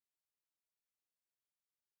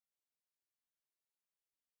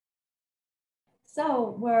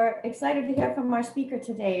So we're excited to hear from our speaker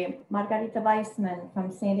today, Margarita Vaysman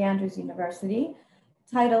from St. Andrews University.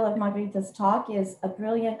 Title of Margarita's talk is A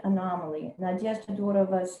Brilliant Anomaly, Nadezhda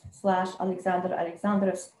Durova's / Aleksandr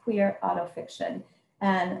Aleksandrov's queer autofiction.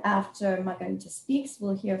 And after Margarita speaks,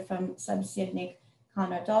 we'll hear from Sobеседник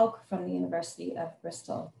Conor Doak from the University of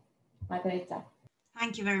Bristol. Margarita.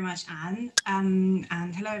 Thank you very much, Anne, and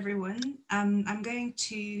hello everyone. I'm going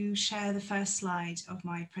to share the first slide of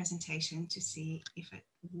my presentation to see if it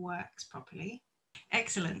works properly.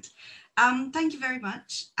 Excellent. Thank you very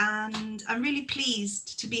much, and I'm really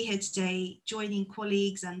pleased to be here today joining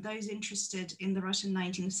colleagues and those interested in the Russian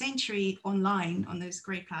 19th century online on this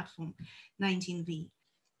great platform, 19V.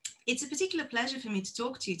 It's a particular pleasure for me to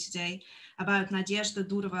talk to you today about Nadezhda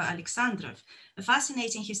Durova Aleksandrov, a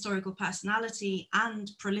fascinating historical personality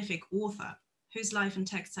and prolific author whose life and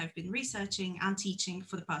texts I've been researching and teaching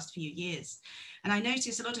for the past few years. And I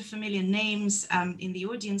notice a lot of familiar names in the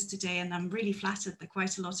audience today, and I'm really flattered that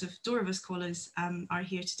quite a lot of Durova scholars are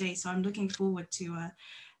here today. So I'm looking forward to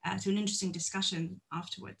an interesting discussion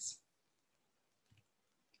afterwards.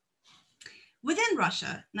 Within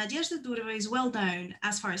Russia, Nadezhda Durova is well known,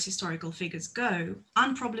 as far as historical figures go,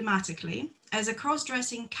 unproblematically, as a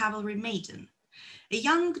cross-dressing cavalry maiden, a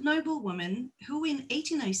young noble woman who in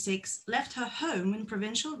 1806 left her home in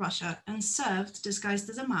provincial Russia and served,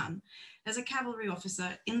 disguised as a man, as a cavalry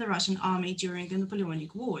officer in the Russian army during the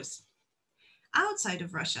Napoleonic Wars. Outside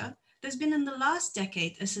of Russia, there's been in the last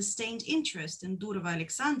decade a sustained interest in Durova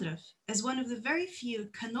Aleksandrov as one of the very few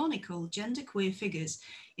canonical genderqueer figures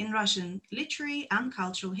in Russian literary and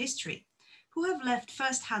cultural history, who have left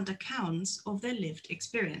first-hand accounts of their lived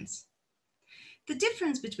experience. The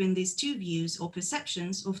difference between these two views or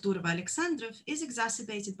perceptions of Durova Aleksandrov is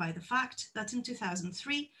exacerbated by the fact that in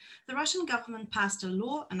 2003, the Russian government passed a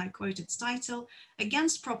law, and I quote its title,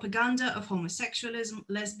 against propaganda of homosexualism,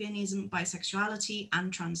 lesbianism, bisexuality,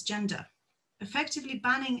 and transgender, effectively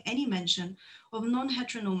banning any mention of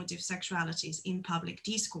non-heteronormative sexualities in public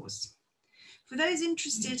discourse. For those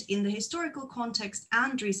interested in the historical context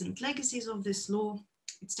and recent legacies of this law,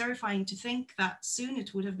 it's terrifying to think that soon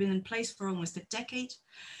it would have been in place for almost a decade.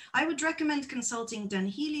 I would recommend consulting Dan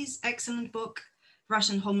Healy's excellent book,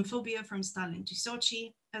 Russian Homophobia from Stalin to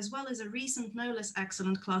Sochi, as well as a recent no less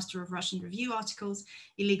excellent cluster of Russian review articles,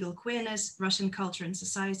 Illegal Queerness, Russian Culture and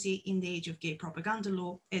Society in the Age of Gay Propaganda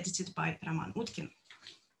Law, edited by Roman Utkin.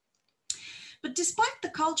 But despite the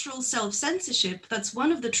cultural self-censorship that's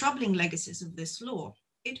one of the troubling legacies of this law,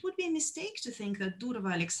 it would be a mistake to think that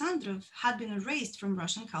Durova Aleksandrov had been erased from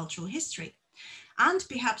Russian cultural history, and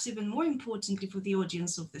perhaps even more importantly for the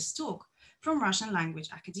audience of this talk, from Russian language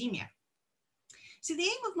academia. So the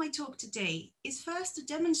aim of my talk today is first to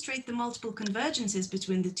demonstrate the multiple convergences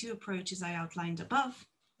between the two approaches I outlined above,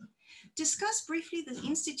 discuss briefly the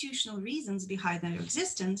institutional reasons behind their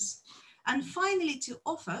existence, and finally to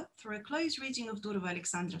offer, through a close reading of Durova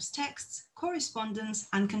Aleksandrov's texts, correspondence,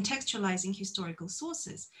 and contextualizing historical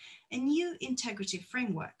sources, a new integrative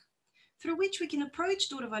framework, through which we can approach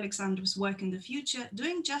Durova Aleksandrov's work in the future,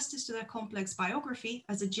 doing justice to their complex biography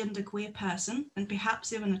as a genderqueer person, and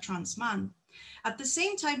perhaps even a trans man, at the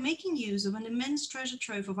same time making use of an immense treasure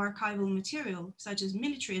trove of archival material, such as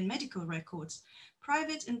military and medical records,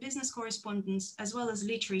 private and business correspondence, as well as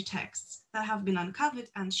literary texts that have been uncovered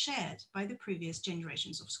and shared by the previous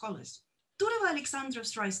generations of scholars. Durova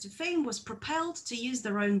Aleksandrov's rise to fame was propelled, to use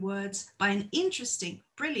their own words, by an interesting,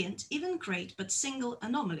 brilliant, even great, but single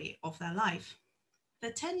anomaly of their life: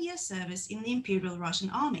 their 10-year service in the Imperial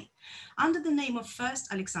Russian Army, under the name of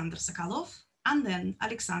first Alexander Sokolov and then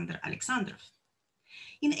Aleksandr Aleksandrov.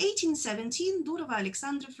 In 1817, Durova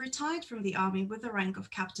Aleksandrov retired from the army with the rank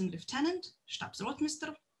of Captain Lieutenant,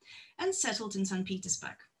 Stabsrotmister, and settled in St.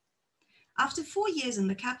 Petersburg. After 4 years in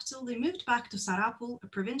the capital, they moved back to Sarapul, a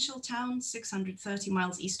provincial town 630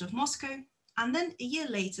 miles east of Moscow, and then a year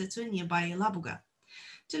later to a nearby Labuga,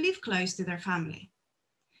 to live close to their family.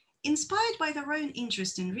 Inspired by their own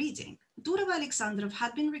interest in reading, Durova Aleksandrov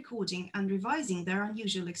had been recording and revising their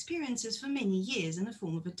unusual experiences for many years in the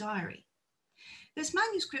form of a diary. This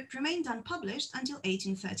manuscript remained unpublished until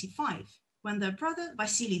 1835, when their brother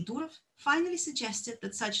Vasily Durov finally suggested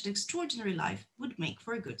that such an extraordinary life would make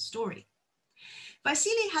for a good story.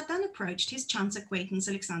 Vasily had then approached his chance acquaintance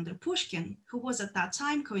Alexander Pushkin, who was at that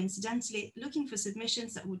time coincidentally looking for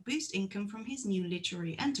submissions that would boost income from his new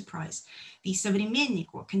literary enterprise, the Современник,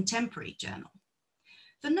 or Contemporary Journal.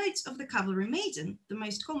 The notes of the Cavalry Maiden, the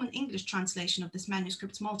most common English translation of this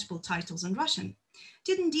manuscript's multiple titles in Russian,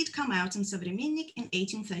 did indeed come out in Современник in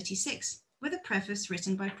 1836, with a preface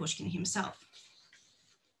written by Pushkin himself.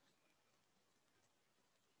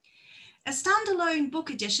 A standalone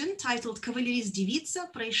book edition titled Кавалерист девица,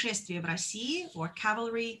 происшествие в России, or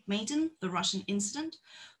Cavalry Maiden, the Russian Incident,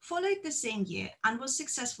 followed the same year and was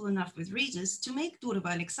successful enough with readers to make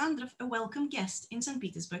Durova Aleksandrov a welcome guest in St.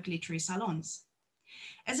 Petersburg literary salons.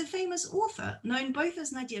 As a famous author, known both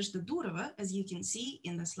as Nadezhda Durova, as you can see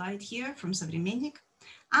in the slide here from Современник,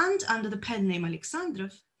 and under the pen name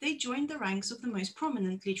Alexandrov, they joined the ranks of the most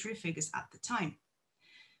prominent literary figures at the time.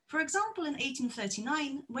 For example, in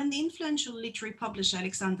 1839, when the influential literary publisher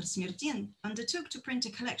Aleksandr Smirdin undertook to print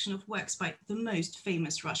a collection of works by the most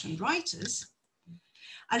famous Russian writers,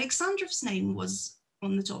 Alexandrov's name was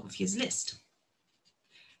on the top of his list.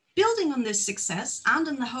 Building on this success and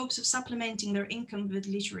in the hopes of supplementing their income with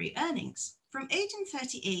literary earnings, from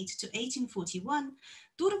 1838 to 1841,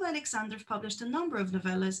 Durova Aleksandrov published a number of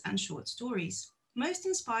novellas and short stories, most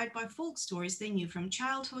inspired by folk stories they knew from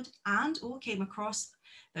childhood and or came across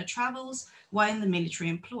their travels while in the military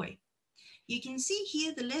employ. You can see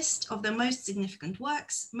here the list of their most significant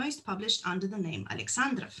works, most published under the name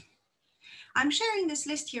Alexandrov. I'm sharing this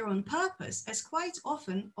list here on purpose, as quite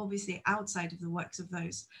often, obviously outside of the works of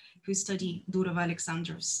those who study Durova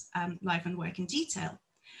Aleksandrov's life and work in detail,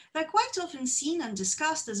 they're quite often seen and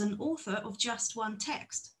discussed as an author of just one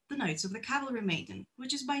text, the Notes of the Cavalry Maiden,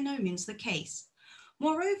 which is by no means the case.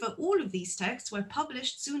 Moreover, all of these texts were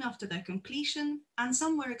published soon after their completion, and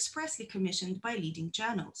some were expressly commissioned by leading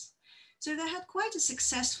journals. So they had quite a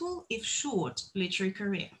successful, if short, literary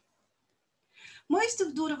career. Most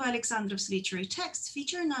of Durova Aleksandrov's literary texts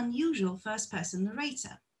feature an unusual first-person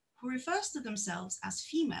narrator, who refers to themselves as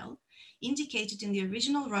female, indicated in the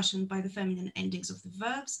original Russian by the feminine endings of the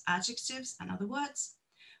verbs, adjectives, and other words,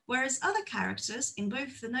 whereas other characters in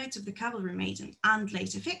both the Notes of the Cavalry Maiden and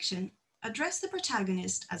later fiction address the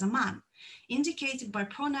protagonist as a man, indicated by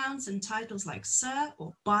pronouns and titles like Sir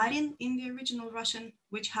or Barin in the original Russian,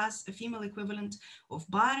 which has a female equivalent of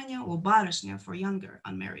Barыня or Barышня for younger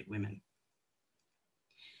unmarried women.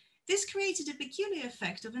 This created a peculiar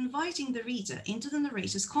effect of inviting the reader into the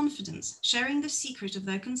narrator's confidence, sharing the secret of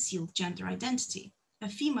their concealed gender identity, a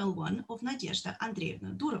female one of Nadezhda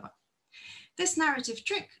Andreevna Durova. This narrative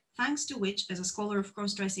trick, thanks to which, as a scholar of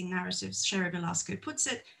cross-dressing narratives, Sherry Velasco puts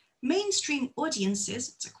it, mainstream audiences,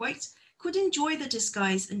 it's a quote, could enjoy the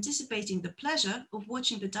disguise, anticipating the pleasure of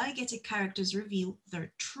watching the diegetic characters reveal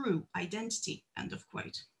their true identity, end of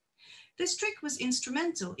quote. This trick was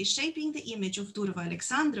instrumental in shaping the image of Durova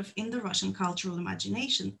Aleksandrov in the Russian cultural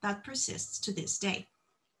imagination that persists to this day.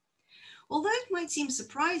 Although it might seem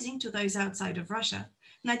surprising to those outside of Russia,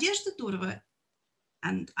 Nadezhda Durova,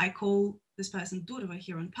 and I call this person Durova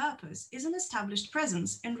here on purpose, is an established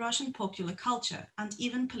presence in Russian popular culture and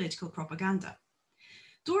even political propaganda.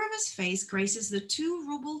 Durova's face graces the 2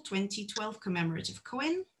 ruble 2012 commemorative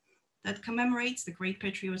coin that commemorates the Great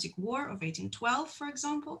Patriotic War of 1812, for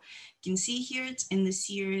example. You can see here it's in the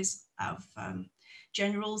series of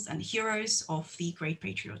generals and heroes of the Great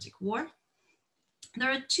Patriotic War. There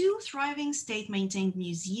are 2 thriving state-maintained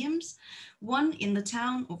museums, one in the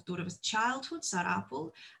town of Durova's childhood,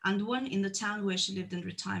 Sarapul, and one in the town where she lived in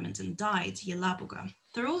retirement and died, Yelabuga.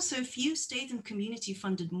 There are also a few state and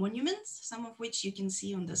community-funded monuments, some of which you can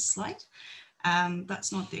see on this slide.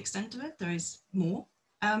 That's not the extent of it, there is more.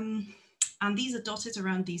 And these are dotted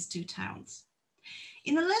around these 2 towns.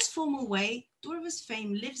 In a less formal way, Durova's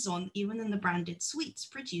fame lives on even in the branded sweets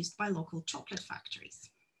produced by local chocolate factories.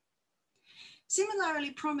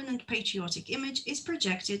 Similarly, prominent patriotic image is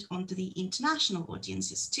projected onto the international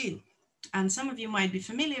audiences too. And some of you might be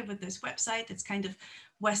familiar with this website. It's kind of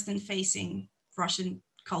Western-facing Russian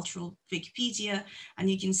cultural Wikipedia. And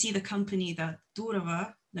you can see the company that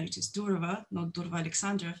Durova, notice Durova, not Durova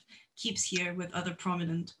Aleksandrov, keeps here with other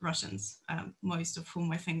prominent Russians, most of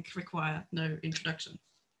whom I think require no introduction.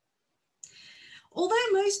 Although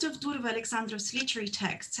most of Durova Aleksandrov's literary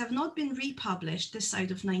texts have not been republished this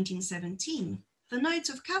side of 1917, the Notes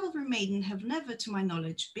of Cavalry Maiden have never, to my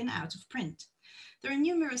knowledge, been out of print. There are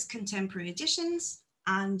numerous contemporary editions,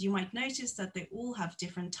 and you might notice that they all have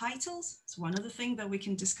different titles. It's one other thing that we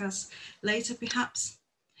can discuss later, perhaps.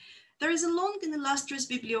 There is a long and illustrious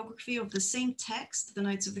bibliography of the same text, the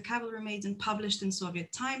Notes of the Cavalry Maiden, published in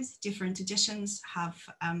Soviet times. Different editions have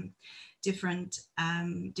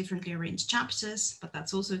differently arranged chapters, but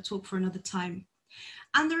that's also a talk for another time.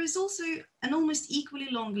 And there is also an almost equally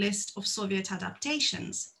long list of Soviet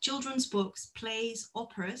adaptations, children's books, plays,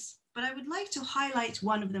 operas, but I would like to highlight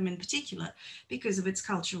one of them in particular because of its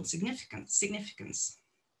cultural significance.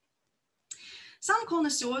 Some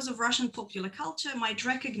connoisseurs of Russian popular culture might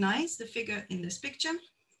recognize the figure in this picture.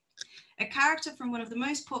 a character from one of the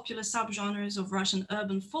most popular subgenres of Russian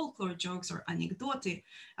urban folklore jokes or anekdoty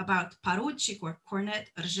about Poruchik or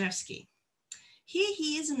Cornet Rzhevsky. Here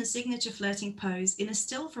he is in a signature flirting pose in a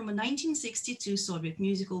still from a 1962 Soviet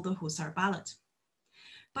musical, The Hussar Ballad.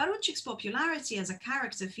 Poruchik's popularity as a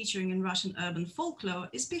character featuring in Russian urban folklore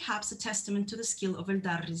is perhaps a testament to the skill of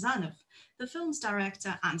Eldar Ryazanov, the film's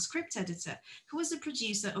director and script editor, who was the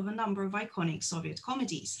producer of a number of iconic Soviet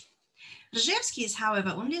comedies. Rzhevsky is, however,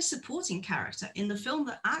 only a supporting character in the film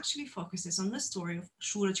that actually focuses on the story of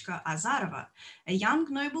Shurachka Azarova, a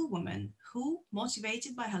young noble woman who,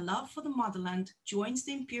 motivated by her love for the motherland, joins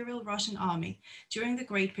the Imperial Russian Army during the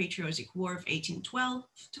Great Patriotic War of 1812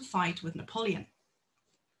 to fight with Napoleon.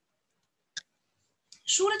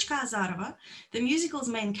 Shurachka Azarova, the musical's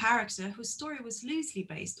main character, whose story was loosely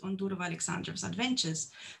based on Durova Aleksandrov's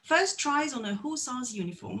adventures, first tries on a hussar's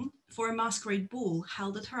uniform for a masquerade ball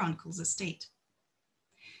held at her uncle's estate.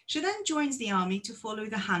 She then joins the army to follow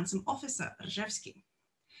the handsome officer, Rzhevsky.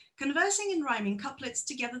 Conversing in rhyming couplets,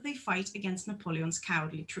 together they fight against Napoleon's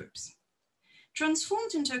cowardly troops.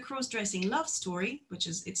 Transformed into a cross-dressing love story, which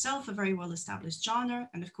is itself a very well-established genre,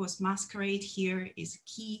 and of course masquerade here is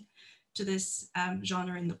key to this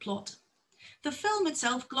genre in the plot. The film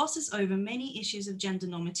itself glosses over many issues of gender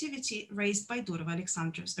normativity raised by Durova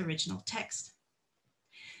Aleksandrov's original text.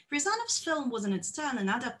 Ryazanov's film was in its turn an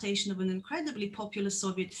adaptation of an incredibly popular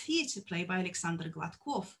Soviet theatre play by Alexander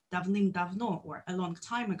Gladkov, Davnim-davno, or A Long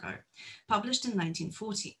Time Ago, published in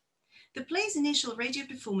 1940. The play's initial radio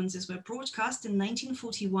performances were broadcast in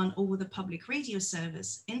 1941 over the public radio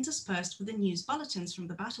service, interspersed with the news bulletins from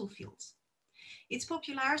the battlefields. Its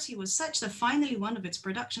popularity was such that finally one of its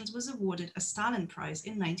productions was awarded a Stalin Prize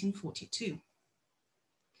in 1942.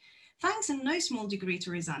 Thanks in no small degree to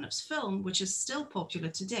Ryazanov's film, which is still popular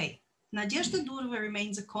today, Nadezhda Durova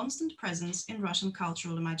remains a constant presence in Russian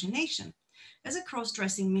cultural imagination as a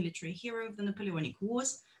cross-dressing military hero of the Napoleonic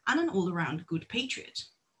Wars and an all-around good patriot.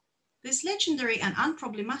 This legendary and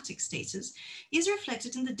unproblematic status is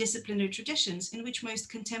reflected in the disciplinary traditions in which most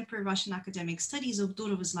contemporary Russian academic studies of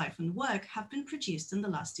Durova's life and work have been produced in the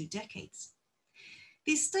last 2 decades.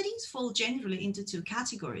 These studies fall generally into 2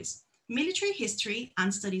 categories: military history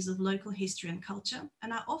and studies of local history and culture,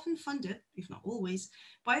 and are often funded, if not always,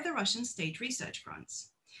 by the Russian state research grants.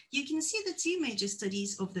 You can see the 2 major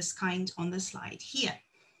studies of this kind on the slide here.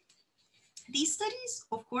 These studies,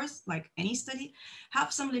 of course, like any study,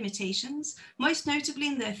 have some limitations, most notably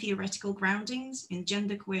in their theoretical groundings, in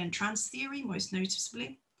genderqueer and trans theory, most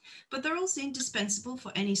noticeably, but they're also indispensable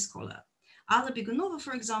for any scholar. Alla Begunova,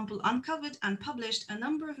 for example, uncovered and published a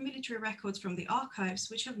number of military records from the archives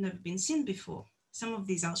which have never been seen before. Some of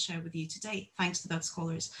these I'll share with you today, thanks to that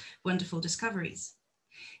scholar's wonderful discoveries.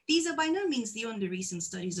 These are by no means the only recent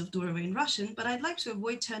studies of Durova in Russian, but I'd like to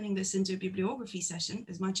avoid turning this into a bibliography session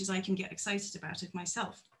as much as I can get excited about it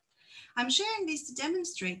myself. I'm sharing these to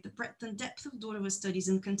demonstrate the breadth and depth of Durova's studies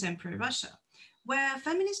in contemporary Russia, where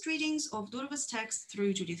feminist readings of Durova's text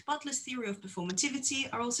through Judith Butler's theory of performativity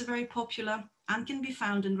are also very popular and can be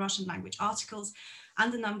found in Russian language articles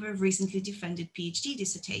and a number of recently defended PhD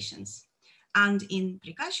dissertations. And in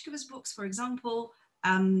Prikashkova's books, for example,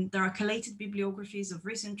 there are collated bibliographies of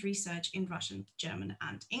recent research in Russian, German,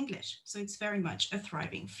 and English. So it's very much a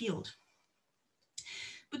thriving field.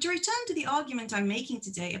 But to return to the argument I'm making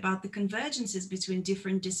today about the convergences between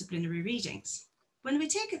different disciplinary readings, when we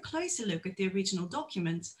take a closer look at the original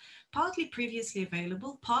documents, partly previously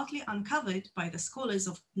available, partly uncovered by the scholars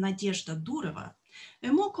of Nadezhda Durova,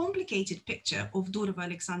 a more complicated picture of Durova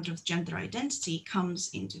Aleksandrov's gender identity comes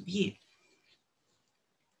into view.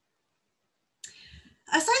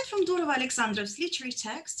 Aside from Durova Aleksandrov's literary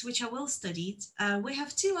texts, which are well studied, we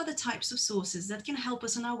have 2 other types of sources that can help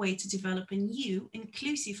us on our way to develop a new,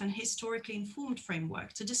 inclusive and historically informed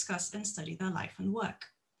framework to discuss and study their life and work.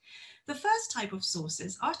 The first type of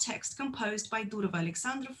sources are texts composed by Durova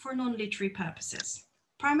Aleksandrov for non-literary purposes.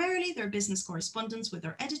 Primarily, they're business correspondence with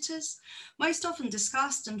their editors, most often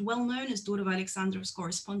discussed and well known as Durova Aleksandrov's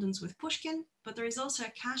correspondence with Pushkin, but there is also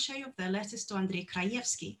a cache of their letters to Andrei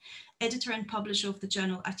Krajewski, editor and publisher of the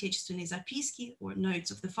journal Отечественные записки, or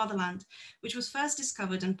Notes of the Fatherland, which was first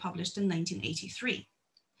discovered and published in 1983.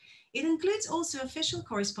 It includes also official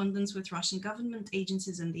correspondence with Russian government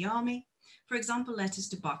agencies and the army, for example, letters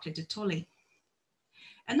to Barclay de Tolly.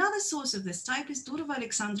 Another source of this type is Durova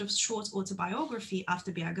Aleksandrov's short autobiography,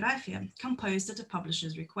 Autobiographia, composed at a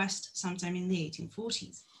publisher's request sometime in the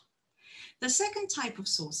 1840s. The second type of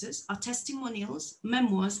sources are testimonials,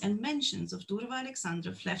 memoirs, and mentions of Durova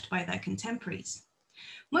Aleksandrov left by their contemporaries.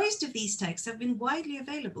 Most of these texts have been widely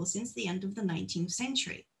available since the end of the 19th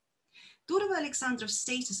century. Durova Aleksandrov's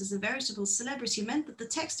status as a veritable celebrity meant that the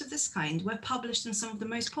texts of this kind were published in some of the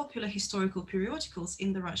most popular historical periodicals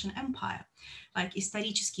in the Russian Empire, like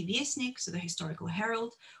Исторический вестник, so the Historical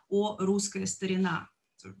Herald, or Русская старина,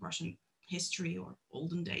 so Russian history or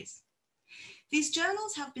olden days. These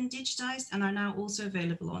journals have been digitized and are now also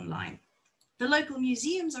available online. The local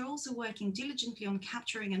museums are also working diligently on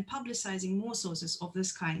capturing and publicizing more sources of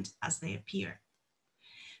this kind as they appear.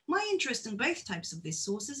 My interest in both types of these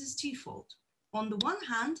sources is twofold. On the one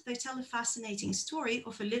hand, they tell a fascinating story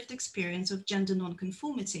of a lived experience of gender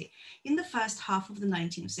nonconformity in the first half of the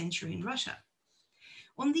 19th century in Russia.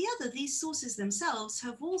 On the other, these sources themselves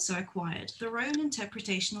have also acquired their own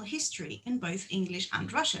interpretational history in both English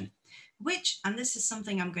and Russian, which, and this is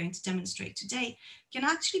something I'm going to demonstrate today, can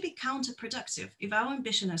actually be counterproductive if our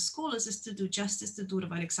ambition as scholars is to do justice to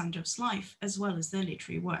Durova Aleksandrov's life as well as their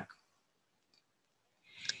literary work.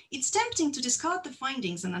 It's tempting to discard the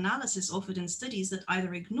findings and analysis offered in studies that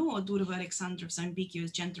either ignore Durova Aleksandrov's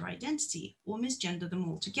ambiguous gender identity or misgender them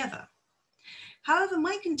altogether. However,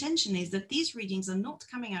 my contention is that these readings are not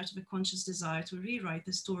coming out of a conscious desire to rewrite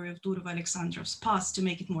the story of Durova Aleksandrov's past to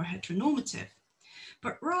make it more heteronormative,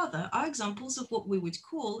 but rather are examples of what we would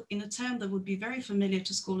call, in a term that would be very familiar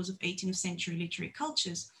to scholars of 18th century literary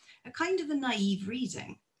cultures, a kind of a naive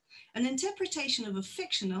reading, an interpretation of a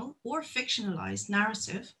fictional or fictionalized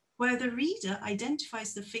narrative where the reader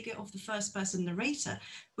identifies the figure of the first-person narrator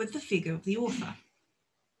with the figure of the author.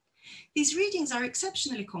 These readings are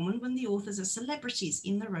exceptionally common when the authors are celebrities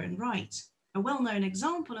in their own right. A well-known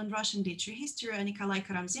example in Russian literary history are Nikolai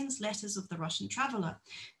Karamzin's Letters of the Russian Traveler,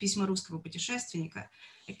 Письма русского путешественника,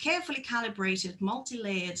 a carefully calibrated,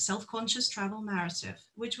 multi-layered, self-conscious travel narrative,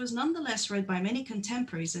 which was nonetheless read by many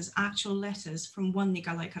contemporaries as actual letters from one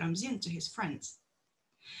Nikolai Karamzin to his friends.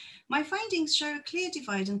 My findings show a clear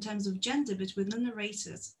divide in terms of gender between the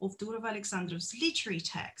narrators of Durova Aleksandrov's literary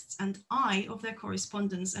texts and I of their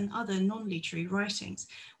correspondence and other non-literary writings,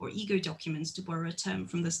 or ego documents to borrow a term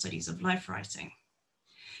from the studies of life writing.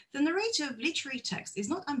 The narrator of literary text is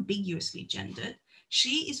not ambiguously gendered.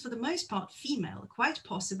 She is for the most part female, quite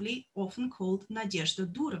possibly often called Nadezhda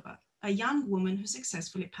Durova, a young woman who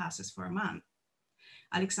successfully passes for a man.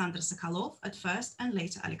 Alexander Sokolov at first and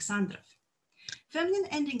later Alexandrov. Feminine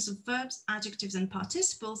endings of verbs, adjectives, and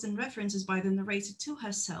participles and references by the narrator to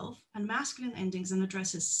herself, and masculine endings and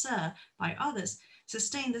addresses sir by others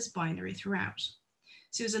sustain this binary throughout.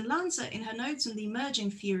 Susan Lancer, in her notes on the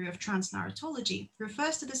emerging theory of transnarratology,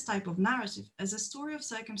 refers to this type of narrative as a story of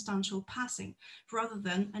circumstantial passing rather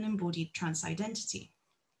than an embodied transidentity.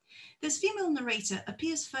 This female narrator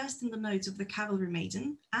appears first in the notes of the Cavalry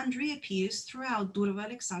Maiden and reappears throughout Durova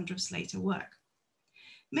Aleksandrov's later work.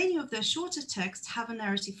 Many of their shorter texts have a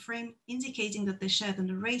narrative frame indicating that they share the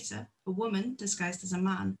narrator, a woman disguised as a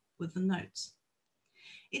man, with the notes.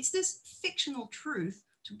 It's this fictional truth,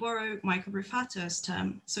 to borrow Michael Brifater's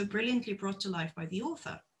term, so brilliantly brought to life by the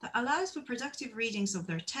author, that allows for productive readings of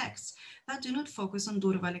their texts that do not focus on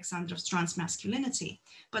Durova Aleksandrov's transmasculinity,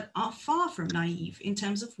 but are far from naive in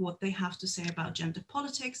terms of what they have to say about gender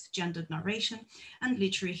politics, gendered narration, and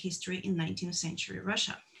literary history in 19th century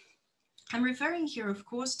Russia. I'm referring here, of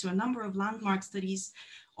course, to a number of landmark studies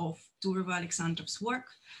of Durova Aleksandrov's work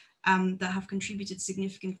that have contributed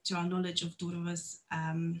significantly to our knowledge of Durova's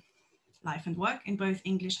life and work in both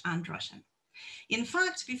English and Russian. In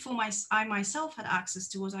fact, before I myself had access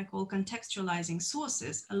to what I call contextualizing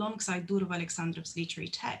sources alongside Durova Aleksandrov's literary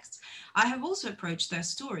texts, I have also approached their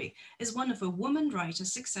story as one of a woman writer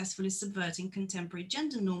successfully subverting contemporary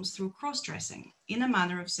gender norms through cross-dressing, in a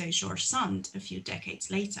manner of, say, George Sand a few decades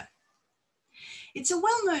later. It's a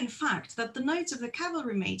well-known fact that the notes of the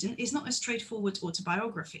Cavalry Maiden is not a straightforward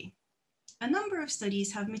autobiography. A number of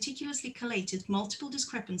studies have meticulously collated multiple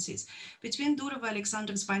discrepancies between Durova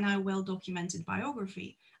Aleksandrov's by now well-documented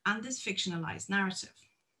biography and this fictionalized narrative.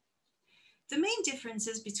 The main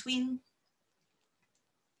differences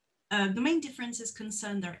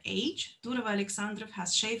concern their age. Durova Aleksandrov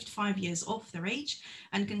has shaved 5 years off their age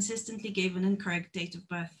and consistently gave an incorrect date of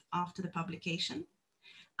birth after the publication,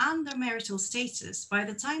 and their marital status. By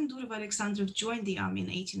the time Durova Aleksandrov joined the army in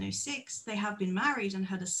 1806, they have been married and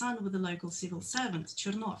had a son with a local civil servant,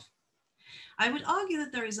 Chernov. I would argue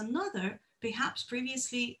that there is another, perhaps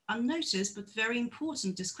previously unnoticed, but very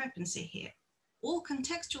important discrepancy here. All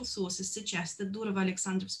contextual sources suggest that Durova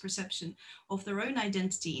Aleksandrov's perception of their own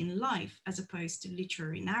identity in life, as opposed to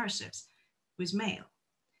literary narratives, was male.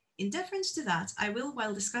 In deference to that, I will,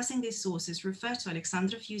 while discussing these sources, refer to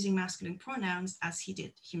Aleksandrov using masculine pronouns as he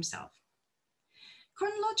did himself.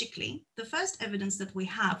 Chronologically, the first evidence that we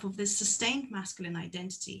have of this sustained masculine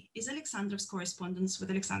identity is Alexandrov's correspondence with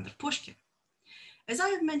Alexander Pushkin. As I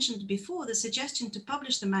have mentioned before, the suggestion to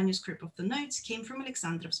publish the manuscript of the notes came from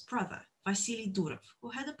Alexandrov's brother, Vasily Durov, who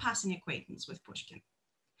had a passing acquaintance with Pushkin.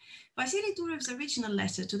 Vasily Durov's original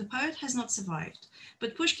letter to the poet has not survived,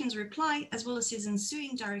 but Pushkin's reply, as well as his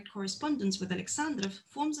ensuing direct correspondence with Alexandrov,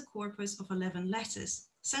 forms a corpus of 11 letters,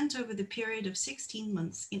 sent over the period of 16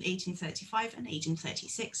 months in 1835 and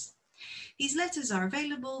 1836. These letters are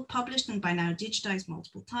available, published and by now digitized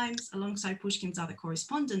multiple times, alongside Pushkin's other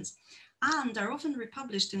correspondence, and are often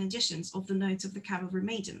republished in editions of the notes of the Cavalry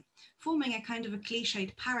Maiden, forming a kind of a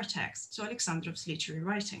cliched paratext to Alexandrov's literary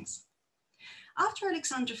writings. After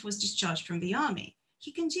Alexandrov was discharged from the army,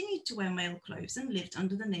 he continued to wear male clothes and lived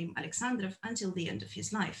under the name Alexandrov until the end of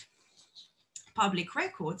his life. Public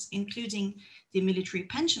records, including the military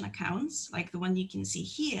pension accounts, like the one you can see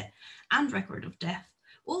here, and record of death,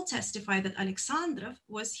 all testify that Alexandrov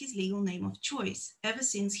was his legal name of choice ever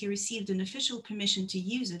since he received an official permission to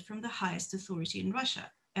use it from the highest authority in Russia,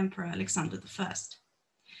 Emperor Alexander I.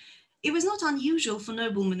 It was not unusual for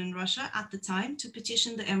noblemen in Russia at the time to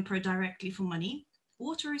petition the emperor directly for money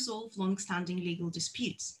or to resolve long-standing legal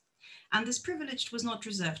disputes, and this privilege was not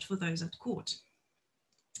reserved for those at court.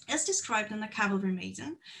 As described in the Cavalry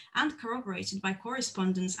Maiden and corroborated by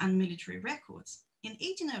correspondence and military records, in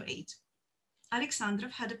 1808,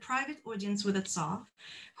 Alexandrov had a private audience with the Tsar,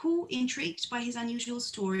 who, intrigued by his unusual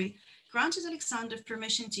story, granted Alexandrov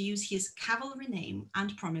permission to use his cavalry name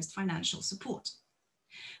and promised financial support.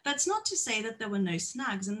 That's not to say that there were no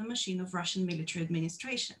snags in the machine of Russian military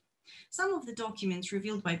administration. Some of the documents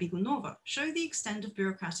revealed by Bigunova show the extent of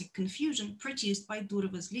bureaucratic confusion produced by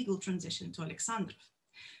Durova's legal transition to Alexandrov.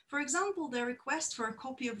 For example, their request for a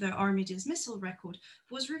copy of their army dismissal record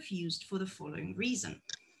was refused for the following reason.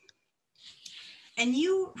 A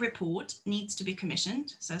new report needs to be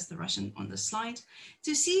commissioned, says the Russian on the slide,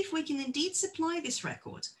 to see if we can indeed supply this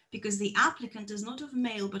record, because the applicant is not of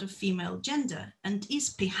male but of female gender and is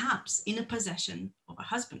perhaps in a possession of a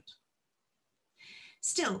husband.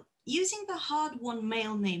 Still, using the hard-won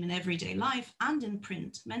male name in everyday life and in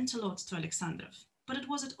print meant a lot to Alexandrov, but it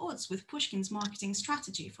was at odds with Pushkin's marketing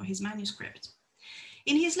strategy for his manuscript.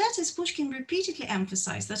 In his letters, Pushkin repeatedly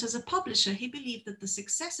emphasized that as a publisher, he believed that the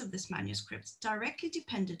success of this manuscript directly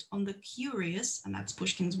depended on the curious, and that's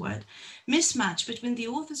Pushkin's word, mismatch between the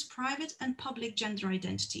author's private and public gender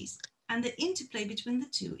identities and the interplay between the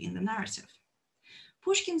two in the narrative.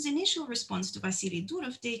 Pushkin's initial response to Vasily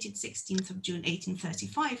Durov, dated 16th of June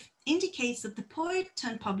 1835, indicates that the poet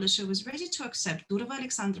turned publisher was ready to accept Durova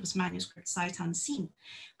Alexandrov's manuscript sight unseen,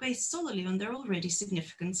 based solely on their already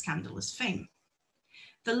significant scandalous fame.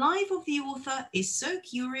 The life of the author is so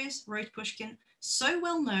curious, wrote Pushkin, so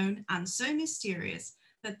well known and so mysterious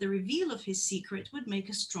that the reveal of his secret would make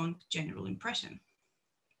a strong general impression.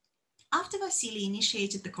 After Vasily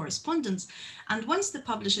initiated the correspondence, and once the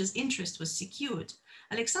publisher's interest was secured,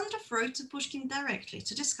 Alexandrov wrote to Pushkin directly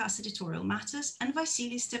to discuss editorial matters, and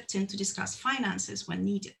Vasily stepped in to discuss finances when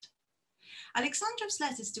needed. Alexandrov's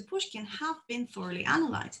letters to Pushkin have been thoroughly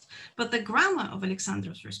analyzed, but the grammar of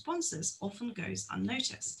Alexandrov's responses often goes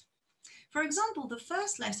unnoticed. For example, the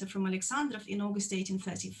first letter from Alexandrov in August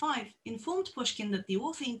 1835 informed Pushkin that the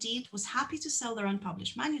author indeed was happy to sell their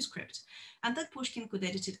unpublished manuscript, and that Pushkin could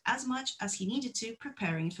edit it as much as he needed to,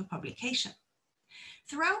 preparing it for publication.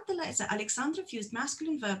 Throughout the letter, Alexandrov used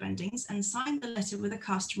masculine verb endings and signed the letter with the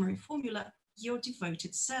customary formula, "Your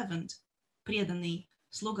devoted servant," преданный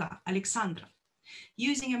Sluga Alexandrov,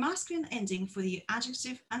 using a masculine ending for the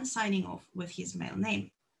adjective and signing off with his male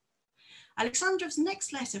name. Alexandrov's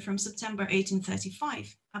next letter from September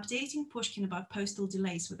 1835, updating Pushkin about postal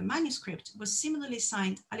delays with the manuscript, was similarly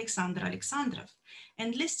signed Aleksandr Aleksandrov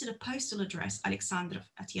and listed a postal address Alexandrov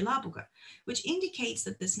at Yelabuga, which indicates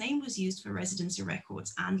that this name was used for residency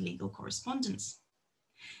records and legal correspondence.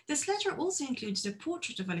 This letter also included a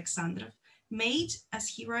portrait of Alexandrov, made, as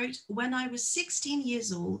he wrote, when I was 16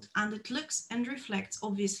 years old, and it looks and reflects,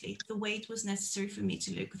 obviously, the way it was necessary for me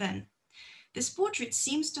to look then. This portrait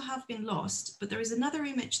seems to have been lost, but there is another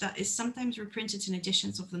image that is sometimes reprinted in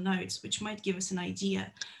editions of the notes, which might give us an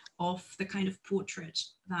idea of the kind of portrait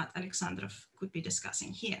that Alexandrov could be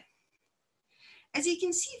discussing here. As you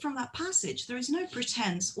can see from that passage, there is no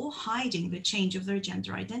pretense or hiding the change of their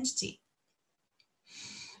gender identity.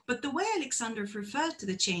 But the way Alexandrov referred to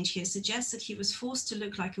the change here suggests that he was forced to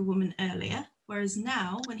look like a woman earlier, whereas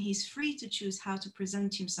now, when he's free to choose how to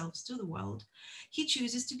present himself to the world, he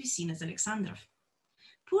chooses to be seen as Alexandrov.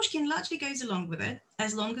 Pushkin largely goes along with it,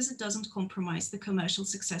 as long as it doesn't compromise the commercial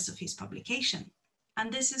success of his publication.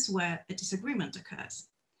 and this is where a disagreement occurs.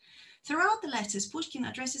 Throughout the letters, Pushkin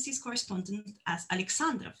addresses his correspondent as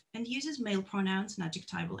Alexandrov and uses male pronouns and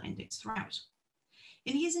adjectival endings throughout.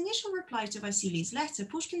 In his initial reply to Vasily's letter,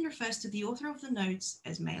 Pushkin refers to the author of the notes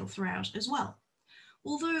as male throughout as well.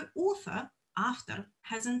 Although author, after,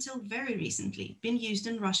 has until very recently been used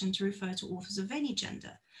in Russian to refer to authors of any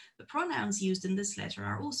gender, the pronouns used in this letter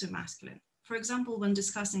are also masculine. For example, when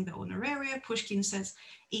discussing the honoraria, Pushkin says,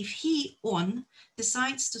 if he, on,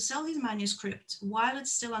 decides to sell his manuscript while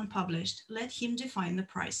it's still unpublished, let him define the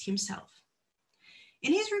price himself.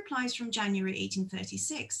 In his replies from January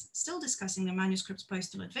 1836, still discussing the manuscript's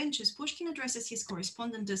postal adventures, Pushkin addresses his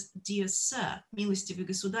correspondent as Dear Sir, Milostivый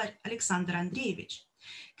Государь Aleksandr Andreevich,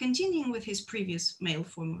 continuing with his previous male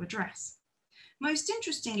form of address. Most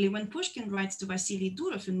interestingly, when Pushkin writes to Vasily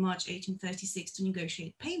Durov in March 1836 to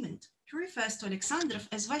negotiate payment, he refers to Alexandrov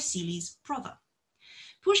as Vasily's brother.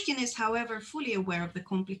 Pushkin is, however, fully aware of the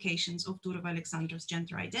complications of Durov Alexandrov's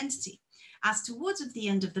gender identity, as towards the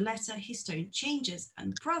end of the letter, his tone changes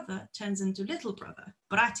and brother turns into little brother,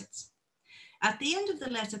 bratец. At the end of the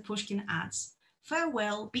letter, Pushkin adds,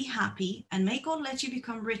 farewell, be happy, and may God let you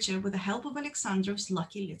become richer with the help of Alexandrov's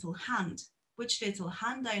lucky little hand, which little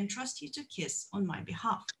hand I entrust you to kiss on my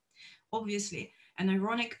behalf. Obviously, an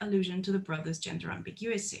ironic allusion to the brother's gender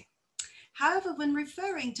ambiguity. However, when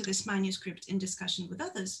referring to this manuscript in discussion with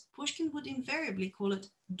others, Pushkin would invariably call it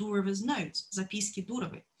Durova's notes, Zapiski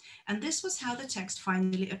Durovy, and this was how the text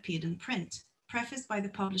finally appeared in print, prefaced by the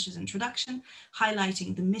publisher's introduction,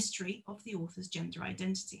 highlighting the mystery of the author's gender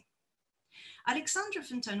identity.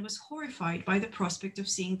 Alexandrov, in turn, was horrified by the prospect of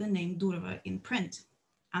seeing the name Durova in print,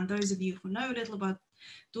 and those of you who know a little about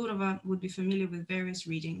Durova would be familiar with various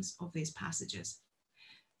readings of these passages.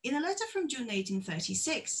 In a letter from June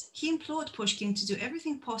 1836, he implored Pushkin to do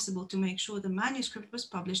everything possible to make sure the manuscript was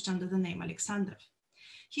published under the name Alexandrov.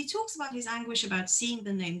 He talks about his anguish about seeing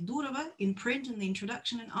the name Durova in print in the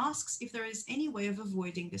introduction and asks if there is any way of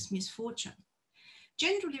avoiding this misfortune.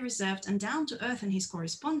 Generally reserved and down to earth in his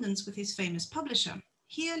correspondence with his famous publisher,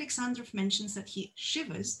 here Alexandrov mentions that he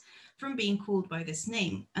shivers from being called by this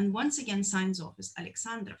name and once again signs off as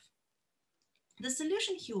Alexandrov. The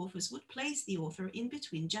solution he offers would place the author in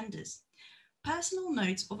between genders. Personal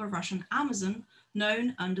notes of a Russian Amazon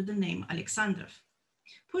known under the name Alexandrov.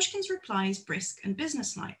 Pushkin's reply is brisk and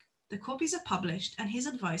businesslike. The copies are published and his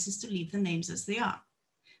advice is to leave the names as they are.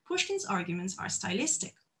 Pushkin's arguments are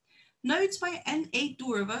stylistic. Notes by N.A.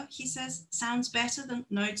 Durova, he says, sounds better than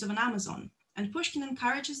notes of an Amazon, and Pushkin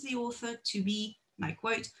encourages the author to be, and I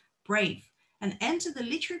quote, brave, and enter the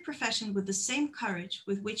literary profession with the same courage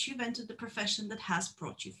with which you've entered the profession that has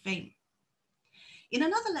brought you fame. In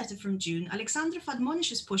another letter from June, Alexandrov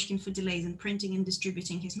admonishes Pushkin for delays in printing and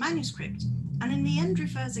distributing his manuscript, and in the end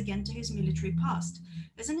refers again to his military past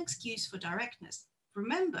as an excuse for directness.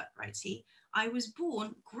 Remember, writes he, I was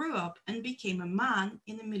born, grew up, and became a man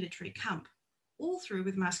in a military camp, all through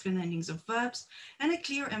with masculine endings of verbs and a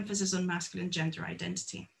clear emphasis on masculine gender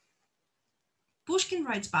identity. Pushkin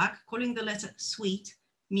writes back, calling the letter sweet,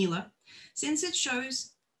 mila, since it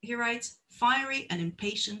shows, he writes, fiery and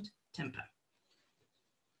impatient temper.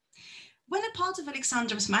 When a part of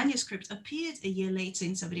Alexandrov's manuscript appeared a year later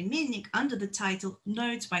in Savremennik under the title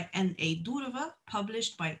Notes by N.A. Durova,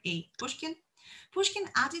 published by A. Pushkin, Pushkin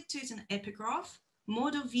added to it an epigraph,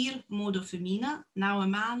 Modo vir, modo femina, now a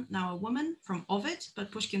man, now a woman, from Ovid,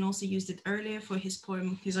 but Pushkin also used it earlier for his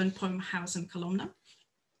own poem House and Kolomna,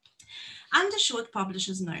 and a short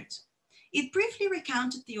publisher's note. It briefly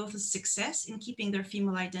recounted the author's success in keeping their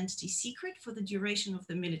female identity secret for the duration of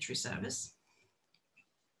the military service.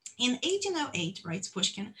 In 1808, writes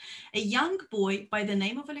Pushkin, a young boy by the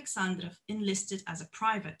name of Alexandrov enlisted as a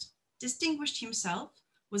private, distinguished himself,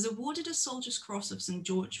 was awarded a Soldier's Cross of St.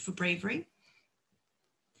 George for bravery,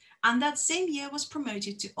 and that same year was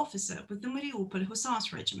promoted to officer with the Mariupol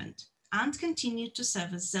Hussars Regiment and continued to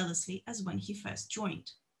serve as zealously as when he first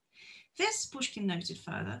joined. This, Pushkin noted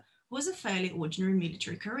further, was a fairly ordinary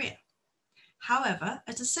military career. However,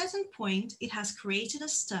 at a certain point, it has created a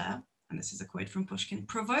stir, and this is a quote from Pushkin,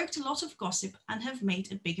 provoked a lot of gossip and have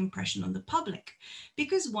made a big impression on the public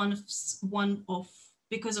because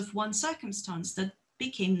of one circumstance that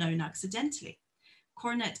became known accidentally.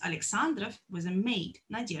 Cornet Alexandrov was a maid,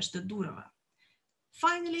 Nadezhda Durova.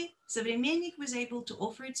 Finally, Savremennik was able to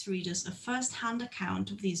offer its readers a first-hand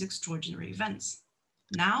account of these extraordinary events.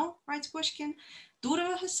 Now, writes Pushkin,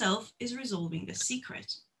 Durova herself is resolving the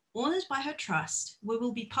secret. Honored by her trust, we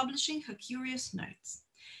will be publishing her curious notes.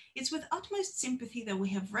 It's with utmost sympathy that we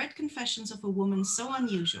have read confessions of a woman so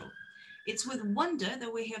unusual. It's with wonder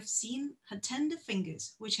that we have seen her tender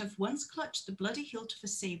fingers, which have once clutched the bloody hilt of a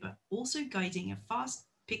saber, also guiding a fast,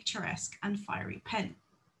 picturesque, and fiery pen.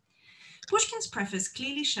 Pushkin's preface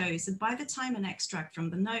clearly shows that by the time an extract from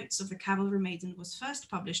the notes of the Cavalry Maiden was first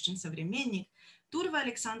published in Современник, Durova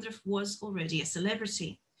Aleksandrov was already a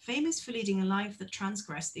celebrity, famous for leading a life that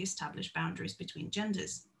transgressed the established boundaries between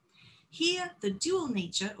genders. Here, the dual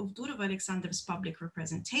nature of Durova Aleksandrov's public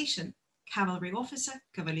representation, cavalry officer,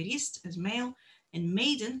 cavalerist as male, and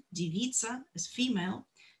maiden, divica as female,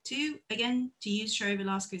 to use Sherry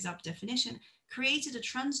Velasquez's up definition, created a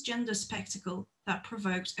transgender spectacle that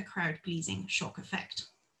provoked a crowd-pleasing shock effect.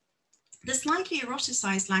 The slightly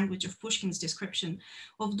eroticized language of Pushkin's description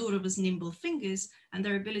of Durova's nimble fingers and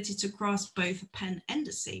their ability to grasp both a pen and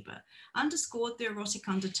a saber underscored the erotic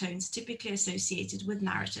undertones typically associated with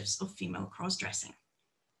narratives of female cross-dressing.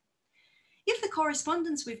 If the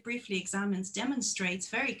correspondence we've briefly examined demonstrates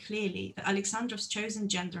very clearly that Alexandrov's chosen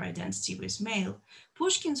gender identity was male,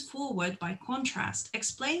 Pushkin's foreword, by contrast,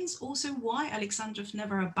 explains also why Alexandrov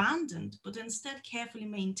never abandoned, but instead carefully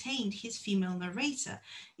maintained his female narrator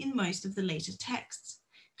in most of the later texts,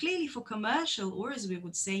 clearly for commercial, or as we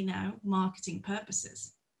would say now, marketing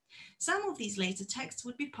purposes. Some of these later texts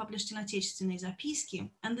would be published in Отечественные записки,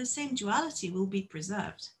 and the same duality will be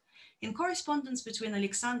preserved. In correspondence between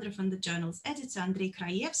Alexandrov and the journal's editor, Andrei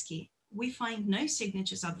Krajewski, we find no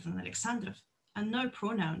signatures other than Alexandrov and no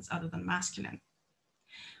pronouns other than masculine.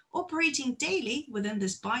 Operating daily within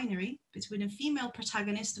this binary between a female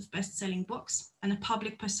protagonist of best-selling books and a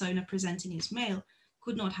public persona presenting as male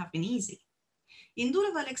could not have been easy. In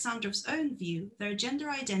Durova Aleksandrov's own view, their gender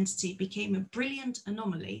identity became a brilliant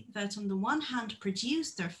anomaly that on the one hand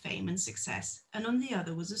produced their fame and success, and on the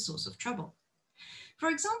other was a source of trouble. For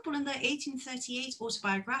example, in their 1838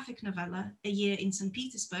 autobiographic novella, A Year in St.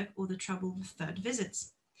 Petersburg, or The Trouble with Third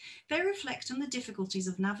Visits, they reflect on the difficulties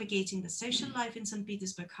of navigating the social life in St.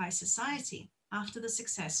 Petersburg high society after the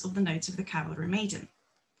success of the Notes of the Cavalry Maiden.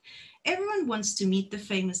 Everyone wants to meet the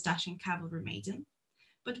famous dashing Cavalry Maiden,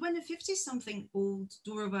 but when a 50-something-old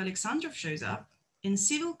Durova Aleksandrov shows up, in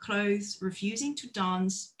civil clothes, refusing to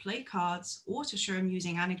dance, play cards, or to share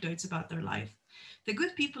amusing anecdotes about their life, the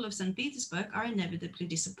good people of St. Petersburg are inevitably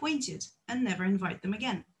disappointed and never invite them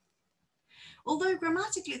again. Although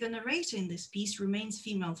grammatically the narrator in this piece remains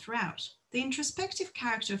female throughout, the introspective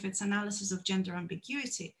character of its analysis of gender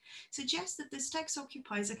ambiguity suggests that this text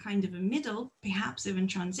occupies a kind of a middle, perhaps even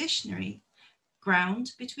transitionary,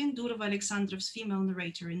 ground between Durova Aleksandrov's female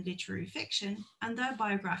narrator in literary fiction and their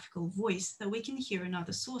biographical voice that we can hear in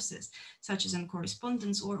other sources, such as in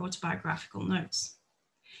correspondence or autobiographical notes.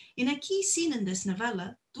 In a key scene in this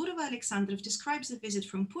novella, Durova Aleksandrov describes a visit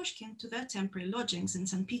from Pushkin to their temporary lodgings in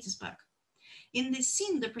St. Petersburg. In this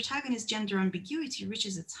scene, the protagonist's gender ambiguity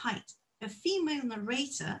reaches its height. A female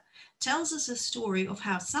narrator tells us a story of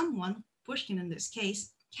how someone, Pushkin in this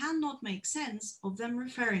case, cannot make sense of them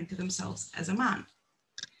referring to themselves as a man.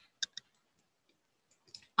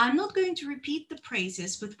 I'm not going to repeat the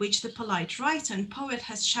praises with which the polite writer and poet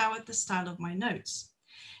has showered the style of my notes,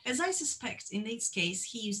 as I suspect in this case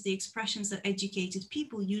he used the expressions that educated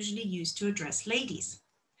people usually use to address ladies.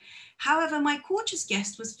 However, my courteous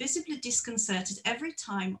guest was visibly disconcerted every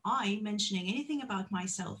time I, mentioning anything about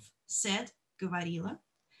myself, said, говорила,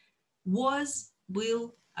 was,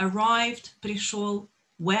 был, arrived, пришел,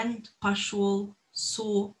 went, пошел,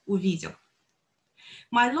 saw, увидел.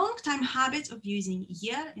 My long-time habit of using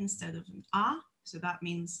я instead of a, so that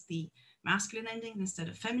means the masculine ending instead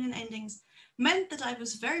of feminine endings, meant that I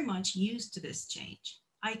was very much used to this change.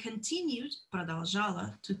 I continued,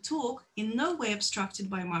 продолжала, to talk, in no way obstructed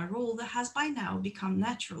by my role that has by now become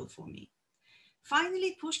natural for me.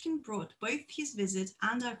 Finally, Pushkin brought both his visit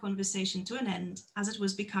and our conversation to an end, as it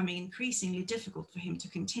was becoming increasingly difficult for him to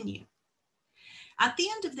continue. At the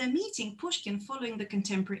end of their meeting, Pushkin, following the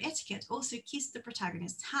contemporary etiquette, also kissed the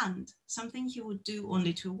protagonist's hand, something he would do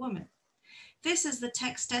only to a woman. This, as the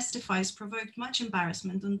text testifies, provoked much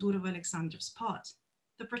embarrassment on Durova Aleksandrov's part.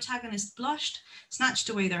 The protagonist blushed, snatched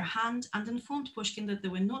away their hand, and informed Pushkin that they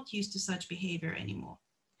were not used to such behavior anymore.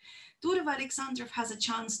 Durova Aleksandrov has a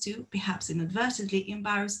chance to, perhaps inadvertently,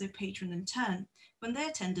 embarrass their patron in turn when they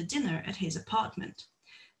attend a dinner at his apartment.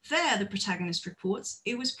 There, the protagonist reports,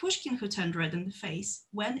 it was Pushkin who turned red in the face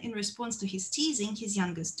when, in response to his teasing, his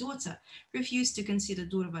youngest daughter refused to consider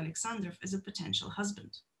Durova Aleksandrov as a potential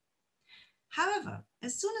husband. However,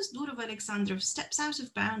 as soon as Durova Aleksandrov steps out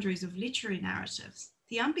of boundaries of literary narratives,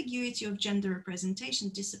 the ambiguity of gender representation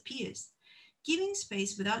disappears, giving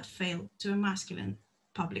space without fail to a masculine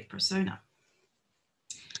public persona.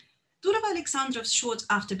 Durova Aleksandrov's short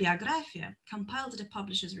autobiography, compiled at the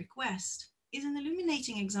publisher's request, is an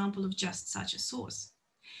illuminating example of just such a source.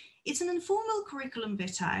 It's an informal curriculum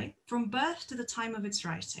vitae from birth to the time of its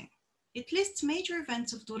writing. It lists major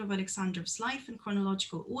events of Durova Aleksandrov's life in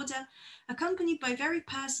chronological order, accompanied by very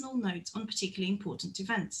personal notes on particularly important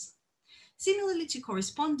events. Similarly to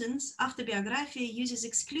correspondence, autobiography uses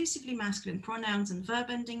exclusively masculine pronouns and verb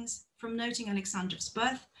endings, from noting Alexandrov's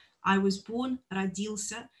birth, I was born,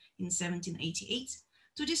 родился, in 1788,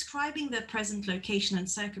 to describing their present location and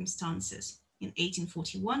circumstances. In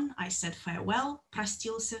 1841, I said farewell,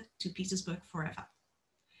 простился, to Petersburg forever.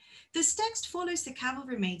 This text follows the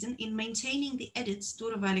Cavalry Maiden in maintaining the edits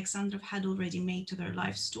Durova Aleksandrov had already made to their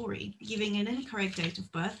life story, giving an incorrect date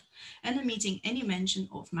of birth and omitting any mention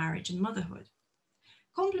of marriage and motherhood.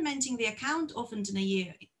 Complementing the account, often in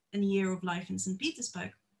a year of life in St.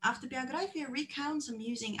 Petersburg, Autobiography recounts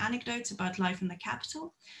amusing anecdotes about life in the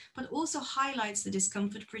capital, but also highlights the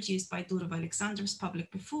discomfort produced by Durova Aleksandrov's public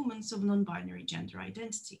performance of non-binary gender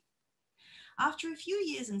identity. After a few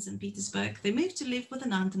years in St. Petersburg, they moved to live with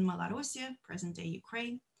an aunt in Malorossia, present-day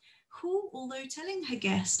Ukraine, who, although telling her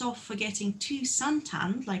guest off for getting too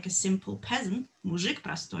suntanned like a simple peasant, muzhik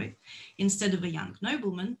простой, instead of a young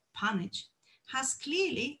nobleman, panich, has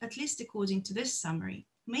clearly, at least according to this summary,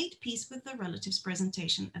 made peace with their relative's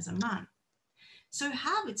presentation as a man. So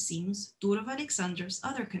have, it seems, Durova Aleksandrov's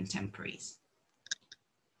other contemporaries.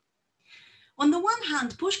 On the one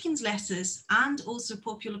hand, Pushkin's letters and also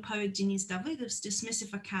popular poet Denis Davidov's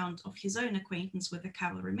dismissive account of his own acquaintance with the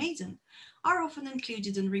Cavalry Maiden are often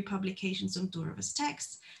included in republications of Durova's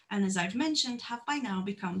texts, and as I've mentioned, have by now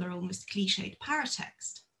become their almost cliched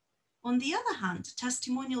paratext. On the other hand,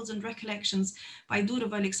 testimonials and recollections by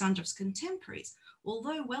Durova Aleksandrov's contemporaries,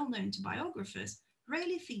 although well known to biographers,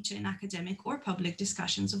 rarely feature in academic or public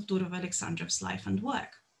discussions of Durova Aleksandrov's life and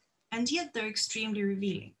work, and yet they're extremely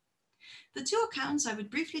revealing. The two accounts I would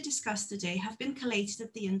briefly discuss today have been collated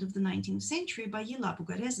at the end of the 19th century by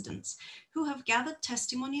Yelabuga residents, who have gathered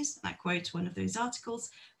testimonies, and I quote one of those articles,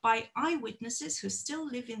 by eyewitnesses who still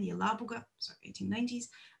live in Yelabuga, so 1890s,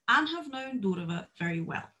 and have known Durova very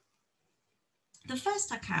well. The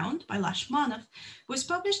first account, by Lashmanov, was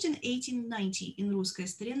published in 1890 in Russkaya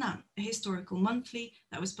Starina, a historical monthly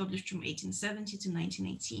that was published from 1870 to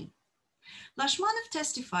 1918. Lashmanov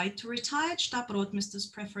testified to retired Stab-Rotmister's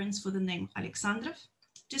preference for the name Alexandrov,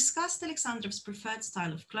 discussed Alexandrov's preferred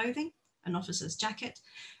style of clothing, an officer's jacket,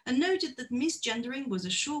 and noted that misgendering was a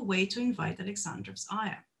sure way to invite Alexandrov's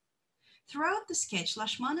ire. Throughout the sketch,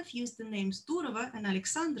 Lashmanov used the names Durova and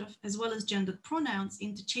Alexandrov as well as gendered pronouns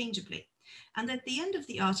interchangeably, and at the end of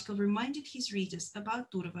the article reminded his readers about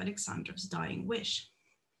Durova Aleksandrov's dying wish.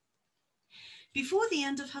 Before the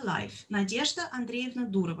end of her life, Nadezhda Andreevna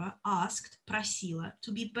Durova asked, просила,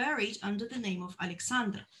 to be buried under the name of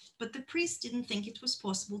Alexandra, but the priest didn't think it was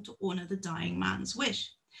possible to honor the dying man's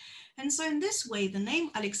wish. And so in this way, the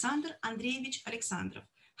name Aleksandr Andreevich Alexandrov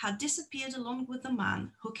had disappeared along with the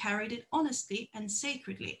man who carried it honestly and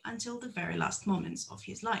sacredly until the very last moments of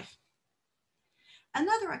his life.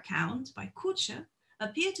 Another account by Kutsha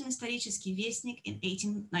appeared in Исторический Вестник in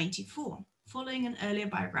 1894, following an earlier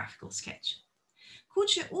biographical sketch.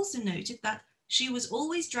 Kutsha also noted that she was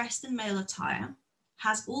always dressed in male attire,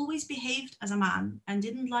 has always behaved as a man, and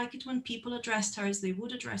didn't like it when people addressed her as they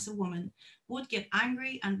would address a woman, would get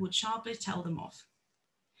angry and would sharply tell them off.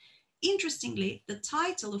 Interestingly, the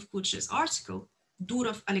title of Kutsha's article,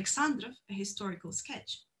 Durov Aleksandrov, a historical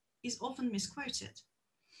sketch, is often misquoted.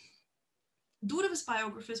 Durova's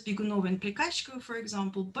biographers Begunova and Plikashko, for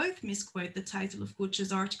example, both misquote the title of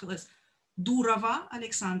Kutsha's article as Durova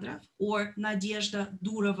Aleksandrov or Nadezhda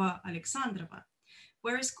Durova Aleksandrova,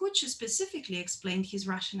 whereas Kutsha specifically explained his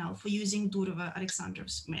rationale for using Durova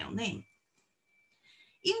Aleksandrov's male name.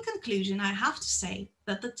 In conclusion, I have to say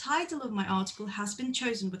that the title of my article has been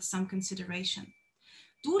chosen with some consideration.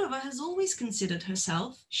 Durova has always considered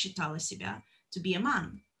herself, считала себя, to be a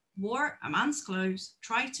man, wore a man's clothes,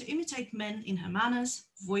 tried to imitate men in her manners,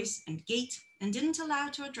 voice, and gait, and didn't allow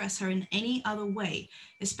to address her in any other way,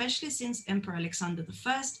 especially since Emperor Alexander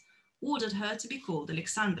I ordered her to be called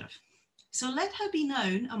Alexandrov. So let her be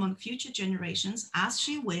known among future generations as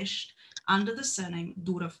she wished under the surname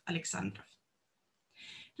Durov Aleksandrov.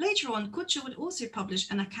 Later on, Kutsha would also publish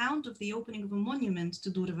an account of the opening of a monument to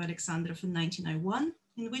Durov Aleksandrov in 1901,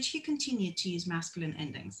 in which he continued to use masculine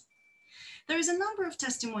endings. There is a number of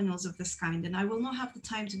testimonials of this kind, and I will not have the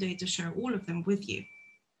time today to share all of them with you.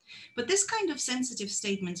 But this kind of sensitive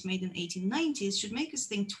statements made in 1890s should make us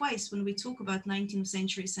think twice when we talk about 19th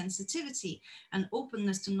century sensitivity and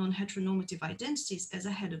openness to non-heteronormative identities as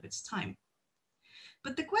ahead of its time.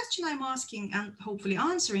 But the question I'm asking and hopefully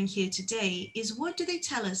answering here today is, what do they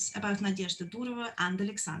tell us about Nadezhda Durova and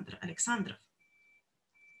Aleksandr Aleksandrov?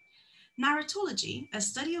 Narratology, a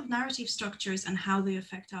study of narrative structures and how they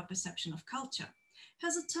affect our perception of culture,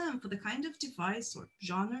 has a term for the kind of device or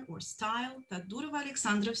genre or style that Durova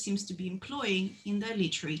Aleksandrov seems to be employing in their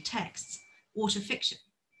literary texts: autofiction.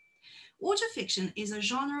 Autofiction is a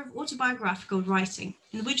genre of autobiographical writing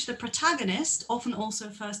in which the protagonist, often also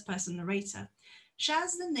a first-person narrator,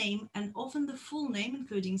 shares the name and often the full name,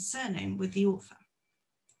 including surname, with the author.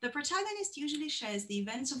 The protagonist usually shares the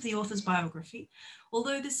events of the author's biography,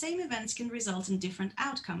 although the same events can result in different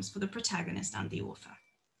outcomes for the protagonist and the author.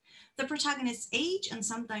 The protagonist's age and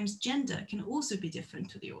sometimes gender can also be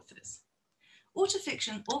different to the author's.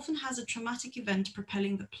 Autofiction often has a traumatic event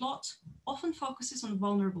propelling the plot, often focuses on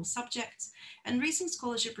vulnerable subjects, and recent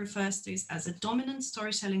scholarship refers to it as a dominant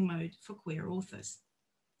storytelling mode for queer authors.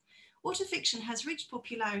 Autofiction has reached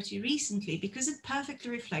popularity recently because it perfectly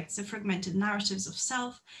reflects the fragmented narratives of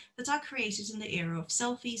self that are created in the era of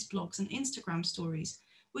selfies, blogs, and Instagram stories,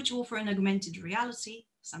 which offer an augmented reality,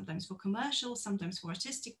 sometimes for commercial, sometimes for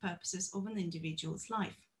artistic purposes, of an individual's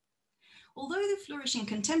life. Although the flourishing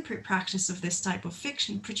contemporary practice of this type of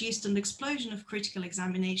fiction produced an explosion of critical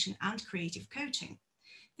examination and creative coaching,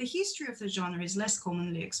 the history of the genre is less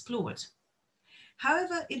commonly explored.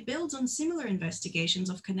 However, it builds on similar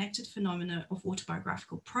investigations of connected phenomena of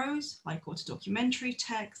autobiographical prose, like autodocumentary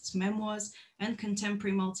texts, memoirs, and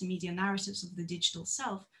contemporary multimedia narratives of the digital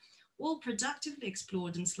self, all productively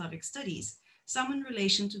explored in Slavic studies, some in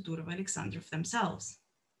relation to Durova Aleksandrov themselves.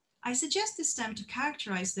 I suggest this term to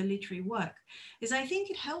characterize their literary work, as I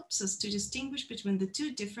think it helps us to distinguish between the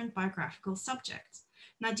two different biographical subjects: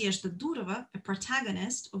 Nadezhda Durova, a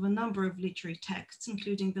protagonist of a number of literary texts,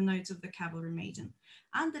 including the notes of the Cavalry Maiden,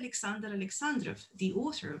 and Aleksandr Aleksandrov, the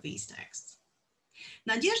author of these texts.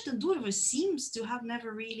 Nadezhda Durova seems to have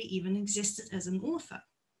never really even existed as an author.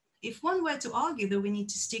 If one were to argue that we need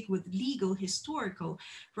to stick with legal, historical,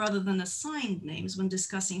 rather than assigned names when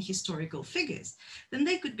discussing historical figures, then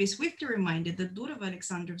they could be swiftly reminded that Durova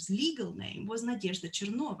Aleksandrov's legal name was Nadezhda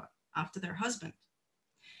Chernova, after their husband.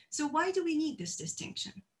 So why do we need this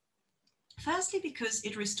distinction? Firstly, because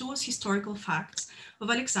it restores historical facts of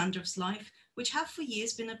Aleksandrov's life, which have for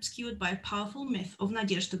years been obscured by a powerful myth of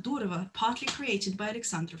Nadezhda Durova, partly created by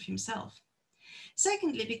Aleksandrov himself.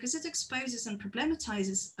 Secondly, because it exposes and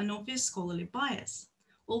problematizes an obvious scholarly bias.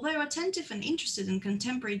 Although attentive and interested in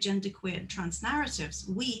contemporary genderqueer and trans narratives,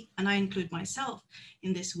 we, and I include myself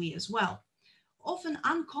in this we as well, often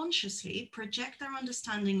unconsciously project our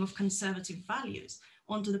understanding of conservative values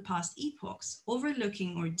onto the past epochs,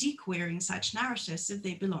 overlooking or dequeering such narratives if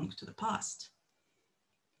they belong to the past.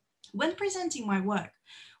 When presenting my work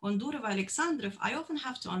on Durova Aleksandrov, I often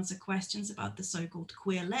have to answer questions about the so-called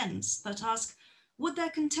queer lens that ask, would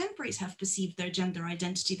their contemporaries have perceived their gender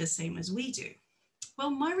identity the same as we do?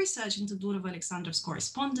 Well, my research into Durova Aleksandrov's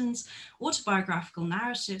correspondence, autobiographical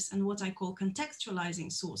narratives, and what I call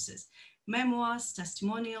contextualizing sources, memoirs,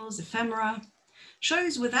 testimonials, ephemera,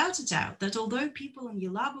 shows without a doubt that although people in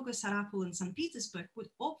Yelabuga, Sarapul, and St. Petersburg would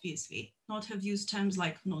obviously not have used terms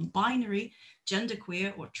like non-binary,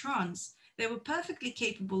 genderqueer, or trans, they were perfectly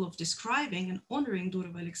capable of describing and honoring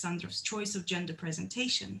Durova Aleksandrov's choice of gender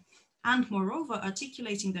presentation, and moreover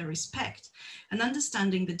articulating their respect and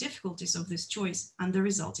understanding the difficulties of this choice and the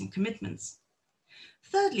resulting commitments.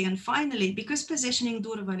 Thirdly, and finally, because positioning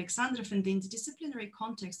Durova Aleksandrov in the interdisciplinary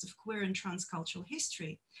context of queer and transcultural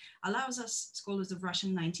history allows us, scholars of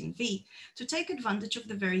Russian 19V, to take advantage of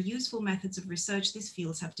the very useful methods of research these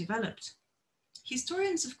fields have developed.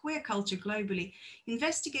 Historians of queer culture globally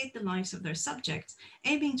investigate the lives of their subjects,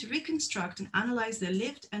 aiming to reconstruct and analyze their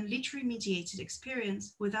lived and literary mediated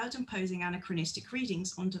experience without imposing anachronistic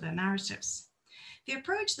readings onto their narratives. The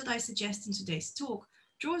approach that I suggest in today's talk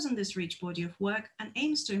draws on this rich body of work and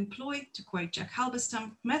aims to employ, to quote Jack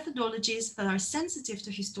Halberstam, methodologies that are sensitive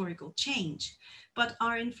to historical change, but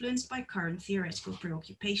are influenced by current theoretical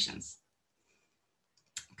preoccupations.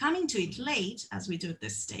 Coming to it late, as we do at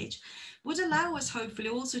this stage, would allow us hopefully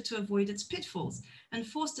also to avoid its pitfalls and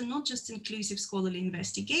foster not just inclusive scholarly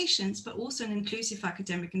investigations, but also an inclusive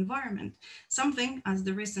academic environment, something, as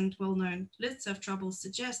the recent well-known Listserv troubles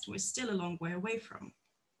suggest, we're still a long way away from.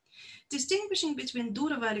 Distinguishing between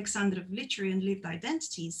Durova Aleksandrov literary and lived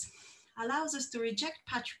identities allows us to reject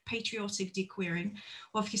patriotic dequeering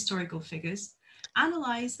of historical figures,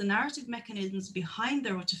 analyze the narrative mechanisms behind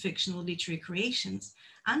their autofictional literary creations,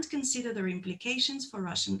 and consider their implications for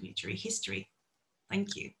Russian literary history.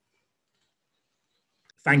 Thank you.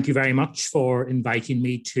 Thank you very much for inviting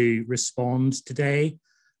me to respond today.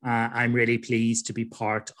 I'm really pleased to be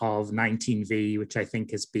part of 19V, which I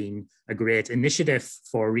think has been a great initiative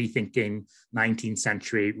for rethinking 19th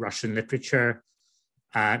century Russian literature.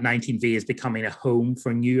 19V is becoming a home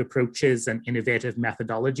for new approaches and innovative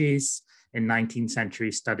methodologies in 19th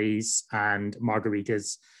century studies, and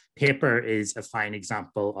Margarita's paper is a fine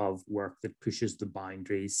example of work that pushes the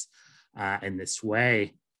boundaries in this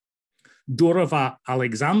way. Durova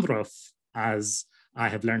Aleksandrov, as I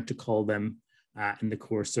have learned to call them in the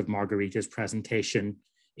course of Margarita's presentation,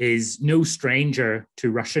 is no stranger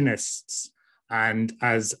to Russianists. And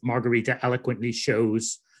as Margarita eloquently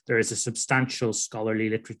shows, there is a substantial scholarly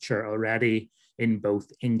literature already in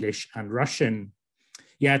both English and Russian.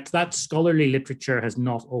 Yet that scholarly literature has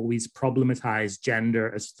not always problematized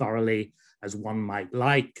gender as thoroughly as one might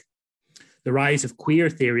like. The rise of queer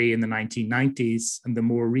theory in the 1990s and the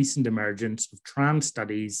more recent emergence of trans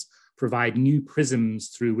studies provide new prisms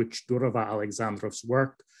through which Durova Aleksandrov's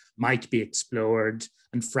work might be explored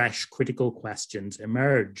and fresh critical questions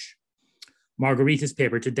emerge. Margarita's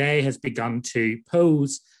paper today has begun to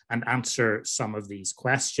pose and answer some of these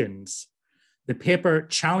questions. The paper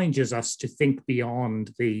challenges us to think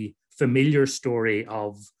beyond the familiar story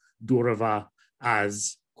of Durova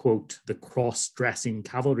as, quote, the cross-dressing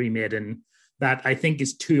cavalry maiden that I think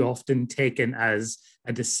is too often taken as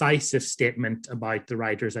a decisive statement about the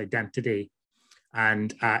writer's identity.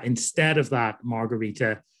 And instead of that,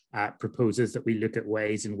 Margarita proposes that we look at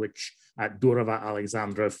ways in which Durova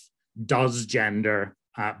Aleksandrov does gender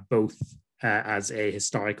both as a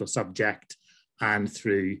historical subject and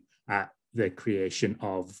through the creation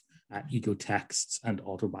of ego texts and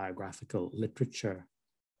autobiographical literature.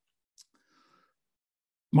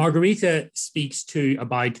 Margarita speaks too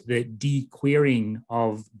about the de-queering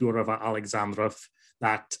of Durova Aleksandrov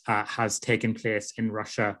that has taken place in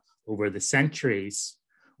Russia over the centuries.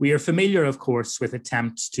 We are familiar, of course, with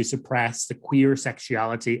attempts to suppress the queer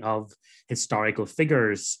sexuality of historical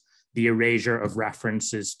figures, the erasure of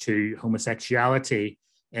references to homosexuality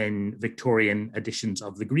in Victorian editions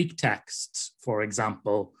of the Greek texts, for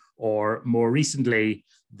example, or more recently,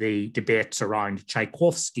 the debates around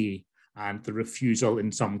Tchaikovsky and the refusal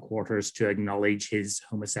in some quarters to acknowledge his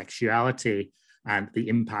homosexuality and the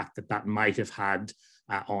impact that that might have had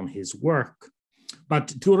on his work. But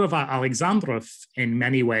Durova Aleksandrov, in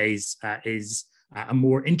many ways, is a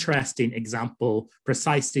more interesting example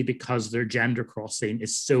precisely because their gender crossing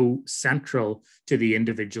is so central to the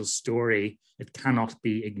individual story. It cannot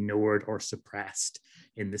be ignored or suppressed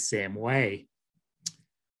in the same way.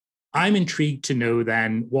 I'm intrigued to know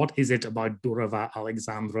then, what is it about Durova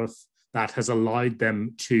Aleksandrov that has allowed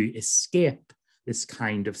them to escape this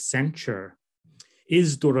kind of censure?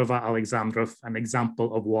 Is Durova Aleksandrov an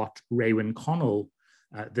example of what Raewyn Connell,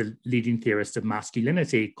 the leading theorist of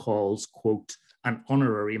masculinity, calls, quote, an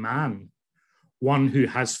honorary man, one who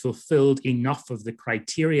has fulfilled enough of the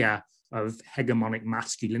criteria of hegemonic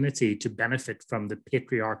masculinity to benefit from the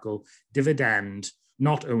patriarchal dividend,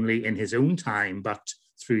 not only in his own time, but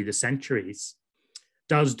through the centuries?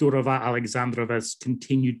 Does Durova Aleksandrova's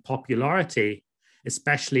continued popularity,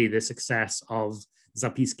 especially the success of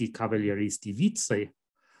Zapiski Kavaleristi,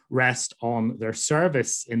 rest on their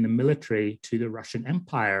service in the military to the Russian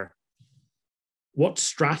Empire? What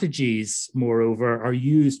strategies, moreover, are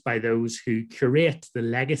used by those who curate the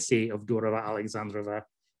legacy of Durova Aleksandrova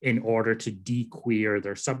in order to de-queer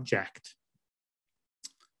their subject?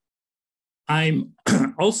 I'm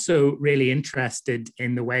also really interested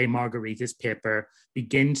in the way Margarita's paper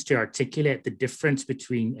begins to articulate the difference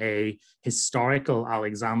between a historical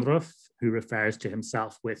Aleksandrov, who refers to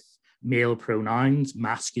himself with male pronouns,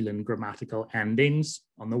 masculine grammatical endings,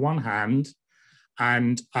 on the one hand,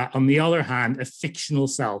 and on the other hand, a fictional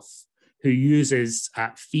self who uses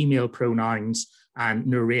female pronouns and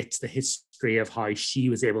narrates the history of how she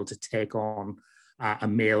was able to take on a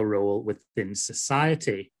male role within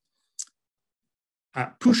society.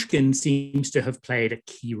 Pushkin seems to have played a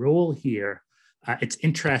key role here. It's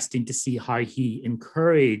interesting to see how he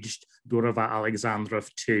encouraged Durova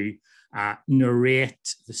Aleksandrov to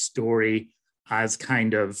narrate the story as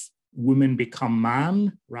kind of woman become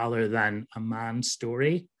man rather than a man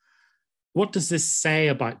story. What does this say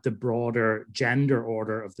about the broader gender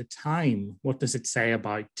order of the time? What does it say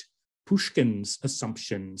about Pushkin's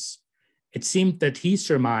assumptions? It seemed that he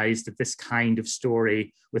surmised that this kind of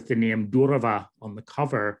story with the name Durova on the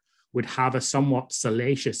cover would have a somewhat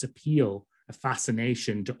salacious appeal, a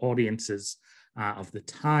fascination to audiences of the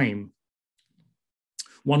time.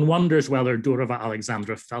 One wonders whether Durova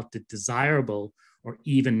Aleksandrov felt it desirable or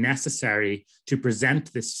even necessary to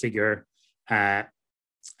present this figure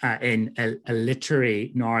in a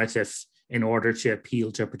literary narrative in order to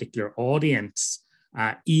appeal to a particular audience,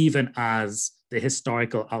 even as the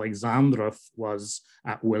historical Alexandrov was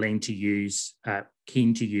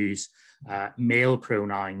keen to use male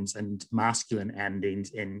pronouns and masculine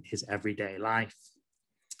endings in his everyday life.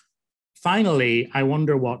 Finally, I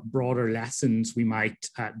wonder what broader lessons we might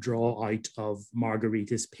draw out of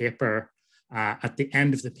Margarita's paper. At the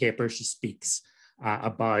end of the paper, she speaks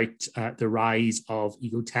about the rise of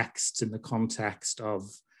ego texts in the context of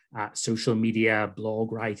social media,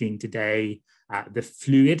 blog writing today, the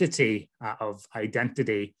fluidity of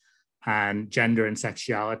identity and gender and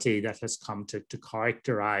sexuality that has come to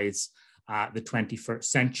characterize the 21st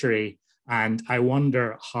century. And I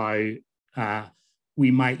wonder how we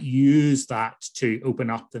might use that to open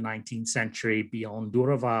up the 19th century beyond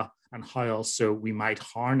Durova, and how also we might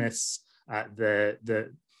harness the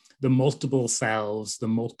multiple selves, the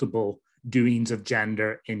multiple doings of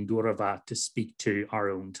gender in Durova to speak to our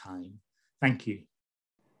own time. Thank you.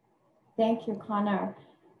 Thank you, Connor.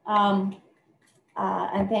 And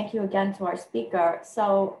thank you again to our speaker.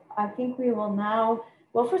 So I think we will now,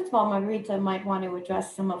 well, first of all, Margarita might want to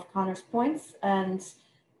address some of Connor's points, and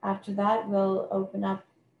after that, we'll open up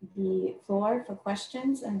the floor for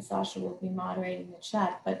questions, and Sasha will be moderating the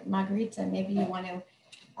chat. But Margarita, maybe you want to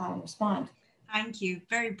respond. Thank you.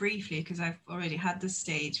 Very briefly, because I've already had the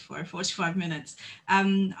stage for 45 minutes.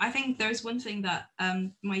 I think there's one thing that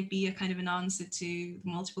might be a kind of an answer to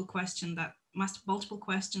multiple questions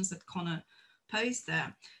that Connor posed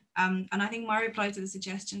there. And I think my reply to the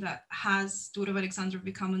suggestion that has Durova Aleksandrov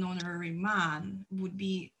become an honorary man would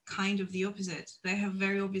be kind of the opposite. They have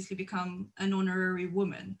very obviously become an honorary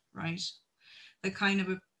woman, right? The kind of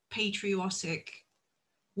a patriotic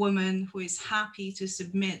woman who is happy to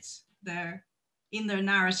submit in their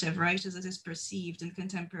narrative, right, as it is perceived in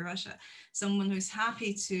contemporary Russia. Someone who is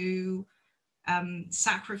happy to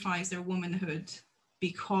sacrifice their womanhood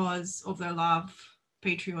because of their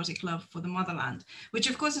patriotic love for the motherland, which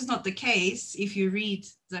of course is not the case if you read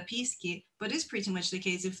Zapiski, but is pretty much the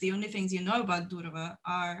case if the only things you know about Durova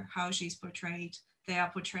are how she's portrayed. They are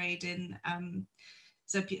portrayed in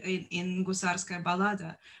Gusarskaya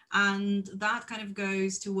Ballada. And that kind of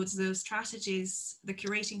goes towards the strategies, the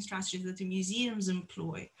curating strategies that the museums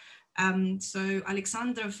employ. So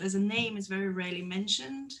Alexandrov as a name is very rarely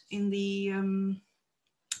mentioned in the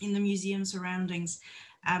museum surroundings.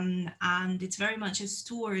 And it's very much a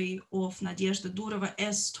story of Nadezhda Durova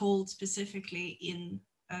as told specifically in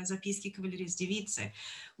Zapiski Cavalry's Device.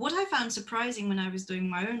 What I found surprising when I was doing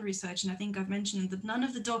my own research, and I think I've mentioned that none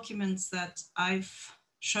of the documents that I've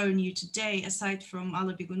shown you today, aside from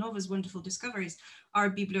Alla Bigunova's wonderful discoveries, are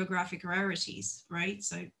bibliographic rarities, right?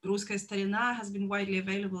 So Ruskaya Starina has been widely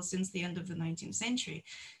available since the end of the 19th century.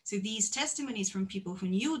 So these testimonies from people who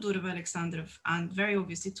knew Durova Aleksandrov and very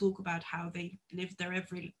obviously talk about how they lived their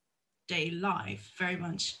everyday life, very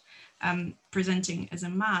much presenting as a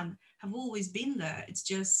man, have always been there. It's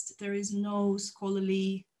just there is no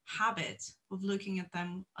scholarly habit of looking at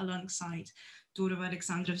them alongside Durova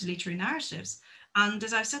Aleksandrov's literary narratives. And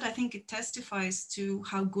as I've said, I think it testifies to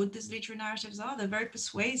how good these literary narratives are. They're very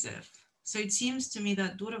persuasive. So it seems to me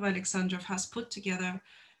that Durova Aleksandrov has put together,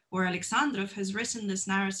 or Alexandrov has written this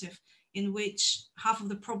narrative in which half of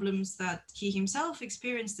the problems that he himself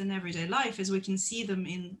experienced in everyday life, as we can see them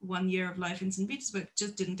in 1 year of life in St. Petersburg,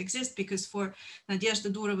 just didn't exist, because for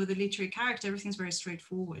Nadezhda Durova, the literary character, everything's very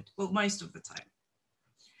straightforward. Well, most of the time.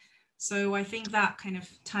 So I think that kind of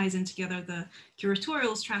ties in together the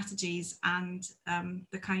curatorial strategies and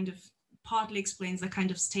the kind of partly explains the kind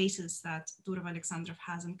of status that Durova Aleksandrov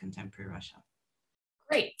has in contemporary Russia.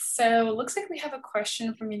 Great. So it looks like we have a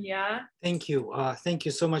question from Ilya. Thank you. Thank you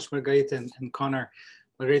so much, Margarita and Connor.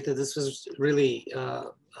 Margarita, this was really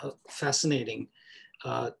fascinating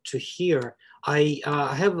to hear. I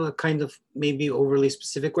have a kind of maybe overly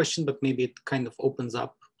specific question, but maybe it kind of opens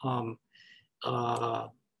up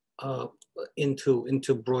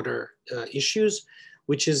into broader issues,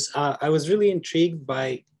 which is I was really intrigued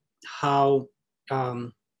by how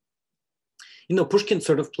Pushkin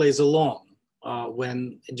sort of plays along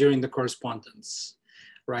during the correspondence,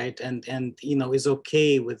 right, and is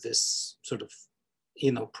okay with this sort of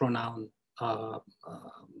pronoun sort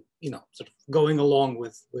of going along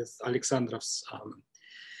with Alexandrov's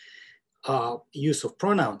use of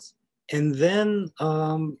pronouns, and then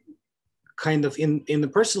kind of in the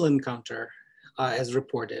personal encounter, as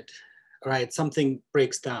reported, right, something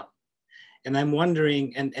breaks down. And I'm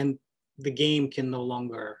wondering, and the game can no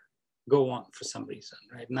longer go on for some reason,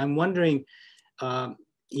 right? And I'm wondering,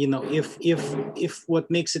 if what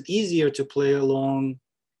makes it easier to play along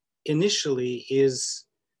initially is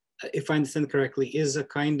if I understand correctly, is a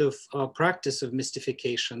kind of practice of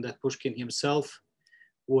mystification that Pushkin himself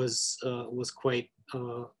was quite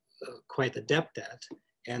adept at,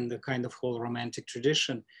 and the kind of whole romantic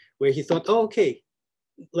tradition where he thought, oh, okay,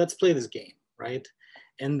 let's play this game, right?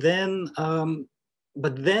 And then,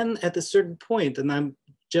 but then at a certain point, and I'm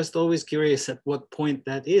just always curious at what point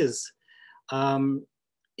that is,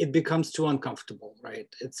 it becomes too uncomfortable, right?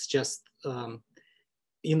 It's just,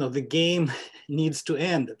 you know, the game needs to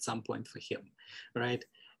end at some point for him, right?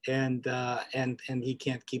 And he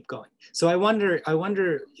can't keep going. So I wonder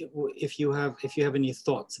if you have any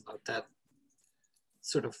thoughts about that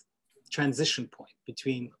sort of transition point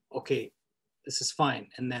between, okay, this is fine,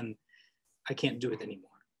 and then I can't do it anymore.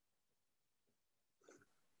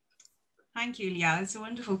 Thank you, Ilya. It's a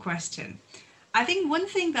wonderful question. I think one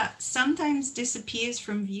thing that sometimes disappears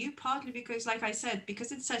from view, partly because, like I said,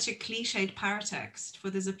 because it's such a cliched paratext for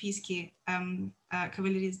the Zapiski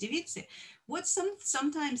Cavalry Device, what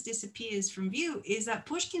sometimes disappears from view is that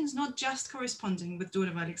Pushkin is not just corresponding with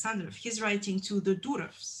Durov Aleksandrov, he's writing to the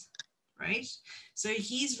Durovs, right? So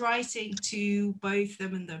he's writing to both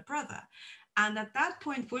them and their brother. And at that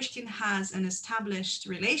point, Pushkin has an established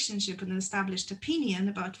relationship and an established opinion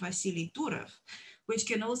about Vasily Durov, which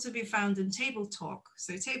can also be found in Table Talk.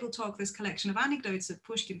 So Table Talk, this collection of anecdotes that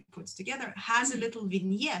Pushkin puts together, has a little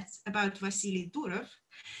vignette about Vasily Durov,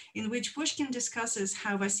 in which Pushkin discusses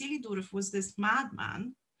how Vasily Durov was this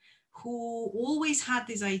madman who always had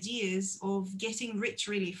these ideas of getting rich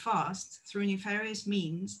really fast through nefarious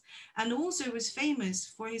means, and also was famous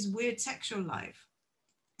for his weird sexual life.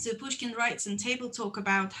 So Pushkin writes in Table Talk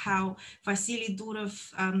about how Vasily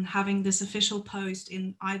Durov, having this official post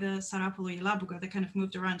in either Sarapol or Yelabuga, they kind of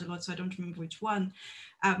moved around a lot, so I don't remember which one,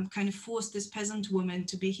 kind of forced this peasant woman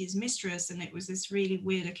to be his mistress, and it was this really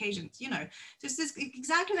weird occasion. You know, just this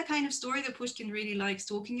exactly the kind of story that Pushkin really likes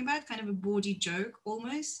talking about, kind of a bawdy joke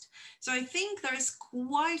almost. So I think there is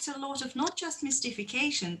quite a lot of not just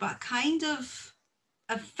mystification, but kind of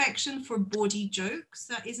affection for bawdy jokes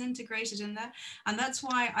that is integrated in there. And that's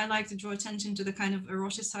why I like to draw attention to the kind of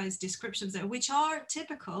eroticized descriptions there, which are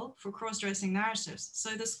typical for cross-dressing narratives. So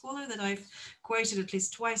the scholar that I've quoted at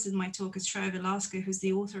least twice in my talk is Shreya Velasco, who's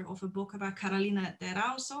the author of a book about Carolina de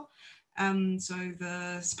Erauso, so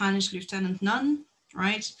the Spanish lieutenant nun,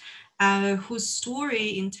 right? Whose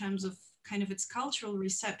story in terms of kind of its cultural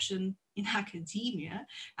reception in academia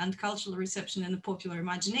and cultural reception in the popular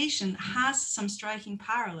imagination has some striking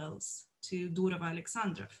parallels to Durov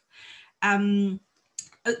Aleksandrov.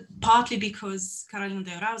 Partly because Carolina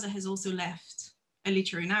de Erauso has also left a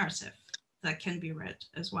literary narrative that can be read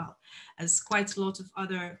as well, as quite a lot of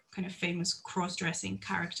other kind of famous cross-dressing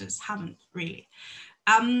characters haven't really.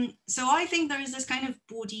 So I think there is this kind of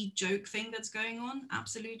bawdy joke thing that's going on,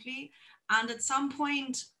 absolutely. And at some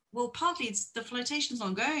point, well, partly it's the flirtation's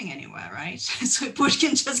not going anywhere, right? So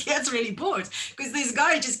Pushkin just gets really bored because this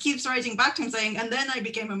guy just keeps writing back to him saying, and then I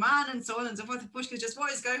became a man and so on and so forth. And Pushkin's just,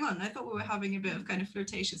 what is going on? I thought we were having a bit of kind of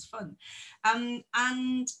flirtatious fun.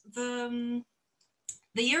 And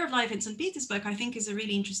the Year of Life in St. Petersburg, I think, is a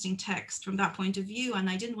really interesting text from that point of view. And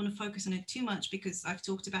I didn't want to focus on it too much because I've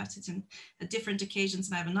talked about it at different occasions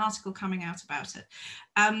and I have an article coming out about it.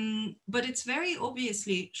 But it's very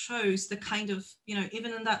obviously shows the kind of, you know,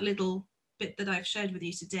 even in that little bit that I've shared with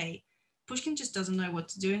you today, Pushkin just doesn't know what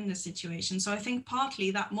to do in this situation. So I think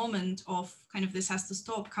partly that moment of kind of this has to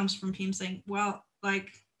stop comes from him saying, well, like,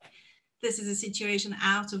 this is a situation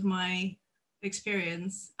out of my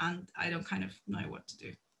experience and I don't kind of know what to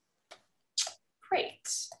do. Great.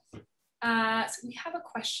 So we have a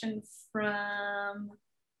question from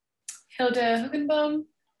Hilda Hugenboom.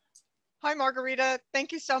 Hi, Margarita.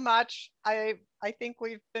 Thank you so much. I think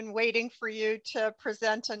we've been waiting for you to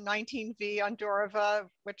present a 19V on Durova,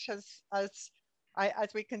 which has, as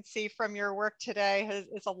we can see from your work today,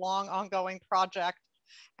 is a long ongoing project.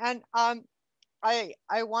 And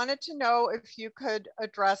I wanted to know if you could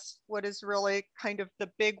address what is really kind of the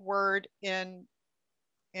big word in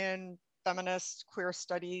feminist queer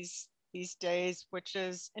studies these days, which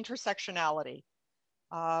is intersectionality.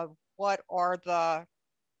 What are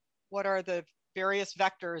the various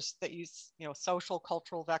vectors that you know, social,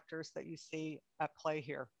 cultural vectors that you see at play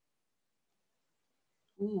here?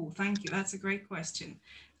 Oh, thank you. That's a great question.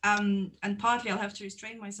 And partly I'll have to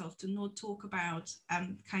restrain myself to not talk about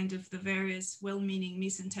kind of the various well-meaning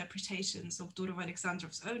misinterpretations of Durov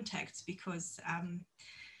Aleksandrov's own texts, because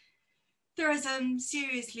there are some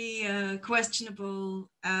seriously questionable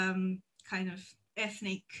kind of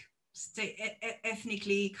ethnic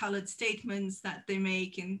ethnically colored statements that they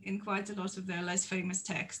make in quite a lot of their less famous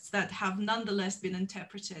texts that have nonetheless been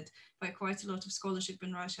interpreted by quite a lot of scholarship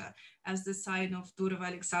in Russia as the sign of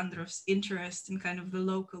Durova Aleksandrov's interest in kind of the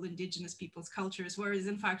local indigenous people's cultures, whereas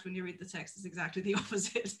in fact, when you read the text, it's exactly the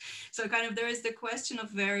opposite. So kind of there is the question of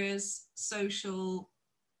various social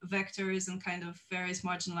vectors and kind of various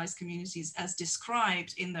marginalized communities as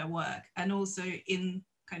described in their work, and also in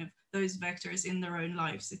kind of those vectors in their own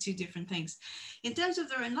lives, the two different things. In terms of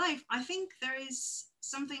their own life, I think there is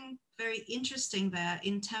something very interesting there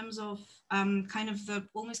in terms of kind of the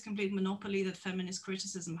almost complete monopoly that feminist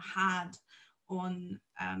criticism had on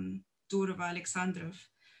Durova Aleksandrov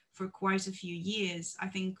for quite a few years. I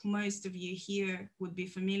think most of you here would be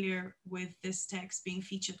familiar with this text being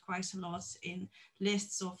featured quite a lot in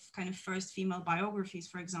lists of kind of first female biographies,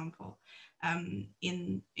 for example,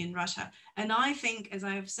 in Russia. And I think, as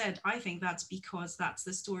I have said, I think that's because that's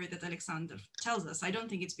the story that Aleksandrov tells us. I don't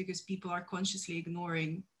think it's because people are consciously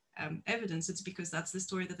ignoring evidence. It's because that's the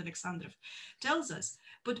story that Aleksandrov tells us.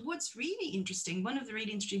 But what's really interesting, one of the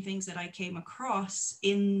really interesting things that I came across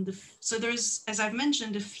so there's, as I've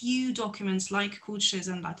mentioned, a few documents like Kutshe's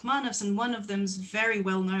and Batmanov's, and one of them is very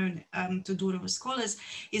well known to Durova scholars,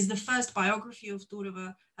 is the first biography of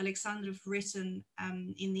Durova Aleksandrov written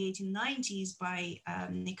in the 1890s by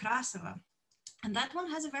Nekrasova. And that one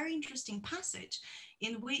has a very interesting passage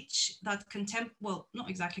in which that well, not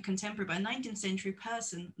exactly contemporary, but a 19th century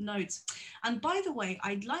person notes. And by the way,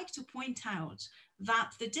 I'd like to point out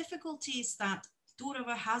that the difficulties that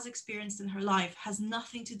Durova has experienced in her life has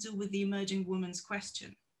nothing to do with the emerging woman's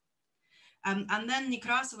question. And then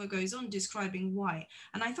Nekrasova goes on describing why.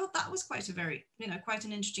 And I thought that was quite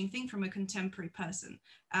an interesting thing from a contemporary person.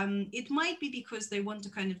 It might be because they want to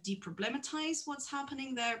kind of deproblematize what's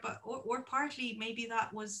happening there, but or partly maybe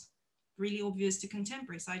that was really obvious to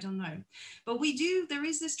contemporaries, I don't know. But there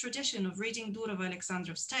is this tradition of reading Durova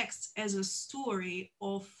Aleksandrov's texts as a story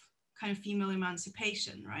of kind of female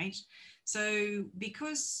emancipation, right? So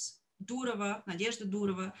because Nadezhda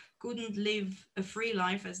Durova couldn't live a free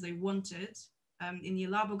life as they wanted. In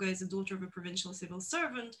Yelabuga, as a daughter of a provincial civil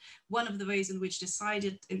servant, one of the ways in which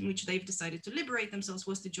they've decided to liberate themselves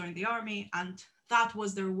was to join the army, and that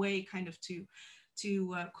was their way kind of to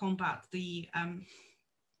combat the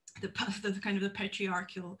kind of the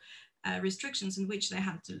patriarchal restrictions in which they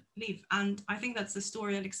had to live. And I think that's the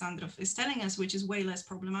story Aleksandrov is telling us, which is way less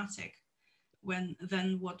problematic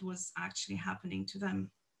than what was actually happening to them.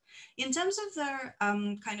 In terms of their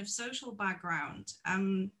kind of social background,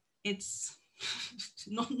 it's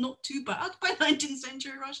not too bad by 19th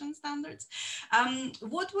century Russian standards.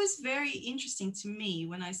 What was very interesting to me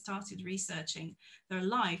when I started researching their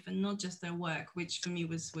life and not just their work, which for me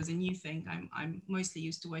was a new thing, I'm mostly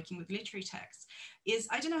used to working with literary texts, is,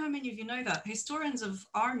 I don't know how many of you know that, historians of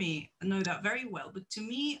army know that very well, but to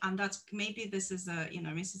me, and that's maybe this is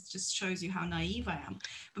this just shows you how naive I am,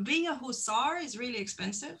 but being a hussar is really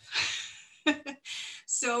expensive.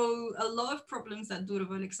 So a lot of problems that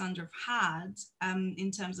Durova Aleksandrov had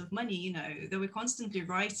in terms of money, they were constantly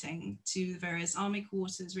writing to various army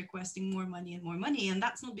quarters requesting more money, and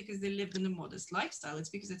that's not because they lived in a modest lifestyle, it's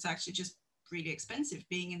because it's actually just really expensive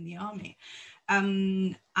being in the army.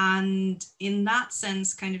 And in that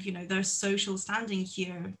sense, kind of, their social standing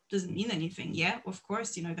here doesn't mean anything. Yeah, of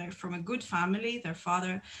course, they're from a good family, their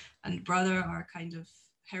father and brother are kind of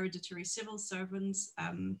hereditary civil servants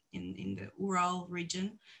in the Ural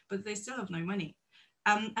region, but they still have no money.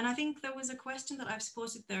 And I think there was a question that I've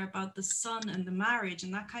spotted there about the son and the marriage,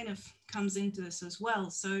 and that kind of comes into this as well.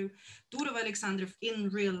 So Durova Aleksandrov in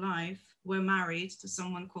real life were married to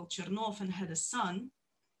someone called Chernov and had a son.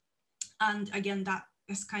 And again, that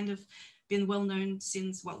has kind of been well known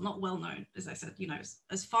since, well, not well known, as I said,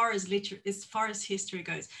 as far as history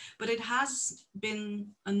goes, but it has been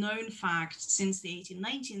a known fact since the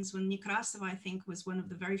 1890s, when Nekrasova, I think, was one of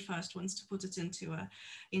the very first ones to put it into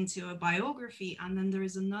a biography. And then there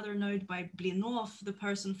is another note by Blinov, the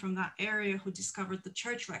person from that area who discovered the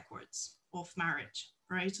church records of marriage,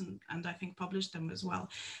 right? And I think published them as well.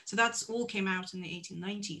 So that's all came out in the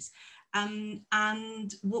 1890s.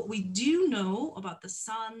 And what we do know about the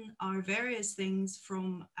son are various things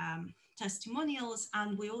from testimonials,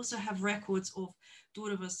 and we also have records of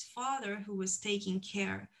Durova's father, who was taking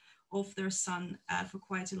care of their son for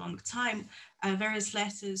quite a long time. Various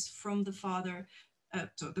letters from the father,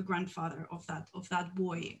 so the grandfather of that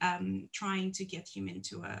boy, trying to get him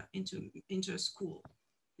into a school,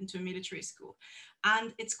 into a military school.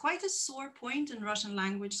 And it's quite a sore point in Russian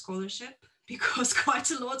language scholarship, because quite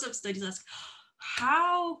a lot of studies ask,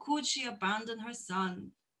 how could she abandon her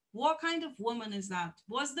son What kind of woman is that?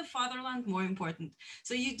 Was the fatherland more important?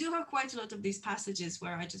 So you do have quite a lot of these passages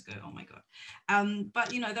where I just go, oh my God.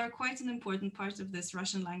 But, you know, they're quite an important part of this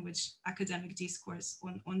Russian language academic discourse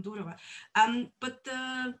on Durova. But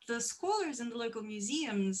the scholars in the local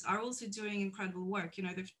museums are also doing incredible work. You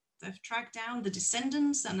know, they've tracked down the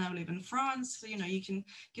descendants that now live in France. So, you know, you can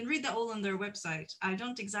read that all on their website. I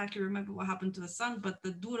don't exactly remember what happened to the son, but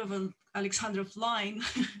the Durova Aleksandrov line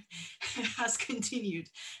has continued,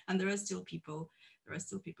 and there are still people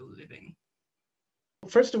living.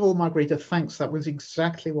 First of all, Margarita, thanks. That was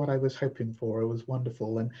exactly what I was hoping for. It was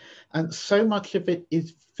wonderful. And so much of it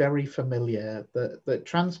is very familiar, that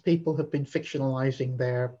trans people have been fictionalizing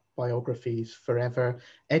their biographies forever.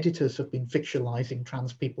 Editors have been fictionalizing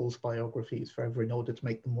trans people's biographies forever in order to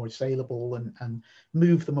make them more saleable and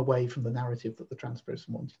move them away from the narrative that the trans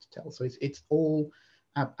person wanted to tell. So it's all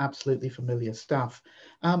absolutely familiar stuff.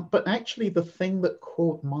 But actually the thing that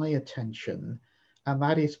caught my attention, and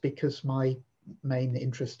that is because my main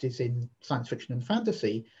interest is in science fiction and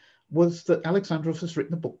fantasy, was that Aleksandrov has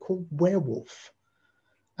written a book called Werewolf,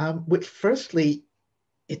 which firstly,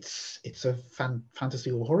 it's a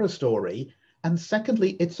fantasy or horror story, and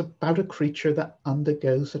secondly, it's about a creature that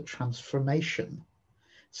undergoes a transformation.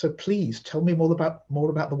 So please tell me more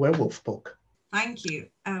about the Werewolf book. Thank you.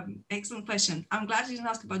 Excellent question. I'm glad you didn't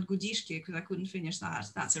ask about Gudishki because I couldn't finish that.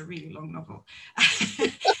 That's a really long novel.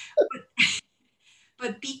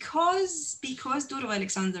 But because Durova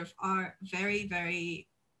Aleksandrov are very, very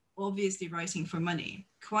obviously writing for money,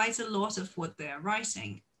 quite a lot of what they're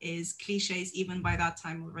writing is cliches even by that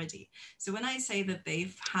time already. So when I say that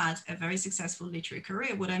they've had a very successful literary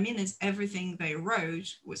career, what I mean is everything they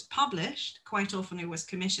wrote was published, quite often it was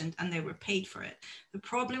commissioned, and they were paid for it. The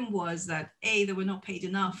problem was that A, they were not paid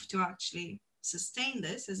enough to actually sustain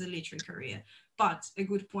this as a literary career. But a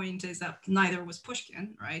good point is that neither was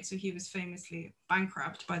Pushkin, right? So he was famously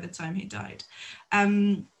bankrupt by the time he died.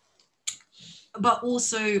 But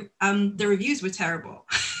also the reviews were terrible.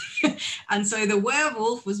 And so the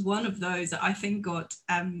Werewolf was one of those that I think got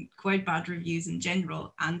quite bad reviews in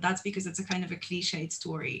general. And that's because it's a kind of a cliched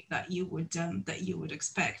story that you would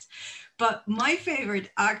expect. But my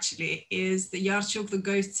favorite actually is the Yarchuk, the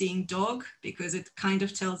ghost seeing dog, because it kind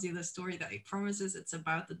of tells you the story that it promises. It's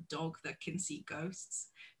about the dog that can see ghosts.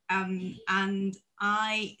 And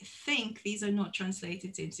I think these are not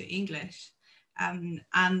translated into English. And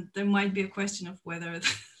there might be a question of whether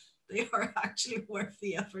they are actually worth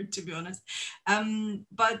the effort, to be honest.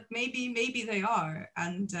 But maybe they are,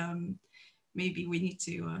 and maybe we need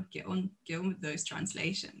to get on with those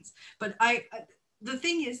translations. But the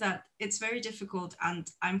thing is that it's very difficult, and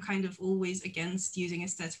I'm kind of always against using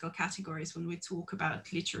aesthetical categories when we talk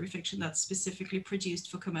about literary fiction that's specifically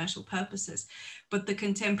produced for commercial purposes. But the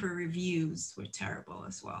contemporary reviews were terrible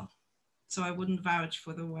as well. So I wouldn't vouch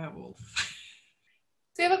for the Werewolf.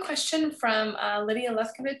 So we have a question from Lydia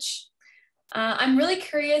Lethkovich. I'm really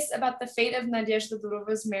curious about the fate of Nadezhda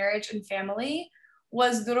Durova's marriage and family.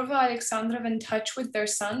 Was Durova Aleksandrov in touch with their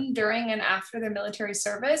son during and after their military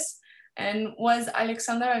service? And was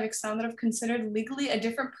Aleksandr Aleksandrov considered legally a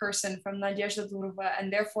different person from Nadezhda Durova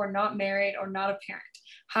and therefore not married or not a parent?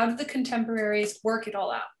 How did the contemporaries work it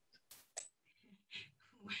all out?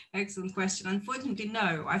 Excellent question. Unfortunately,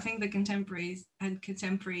 no. I think the contemporaries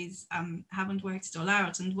haven't worked it all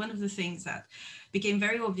out. And one of the things that became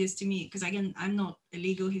very obvious to me, because again, I'm not a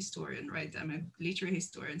legal historian, right? I'm a literary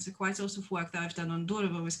historian. So quite a lot of work that I've done on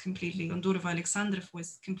Durova Durova Aleksandrov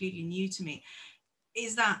was completely new to me,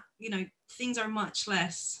 is that, you know, things are much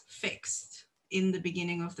less fixed in the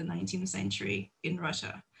beginning of the 19th century in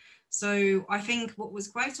Russia. So I think what was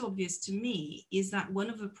quite obvious to me is that one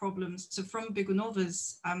of the problems, so from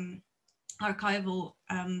Begunova's archival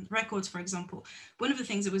records, for example, one of the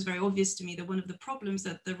things that was very obvious to me that one of the problems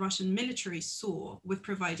that the Russian military saw with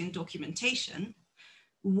providing documentation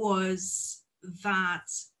was that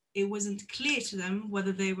it wasn't clear to them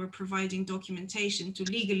whether they were providing documentation to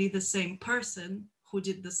legally the same person who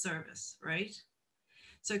did the service, right?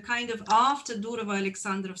 So kind of after Durova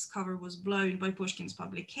Aleksandrov's cover was blown by Pushkin's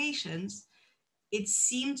publications, it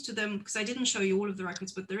seemed to them, because I didn't show you all of the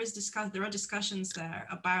records, but there are discussions there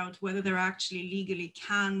about whether they actually legally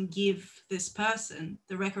can give this person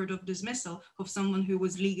the record of dismissal of someone who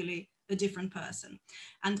was legally a different person.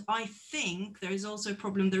 And I think there is also a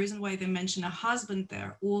problem. The reason why they mention a husband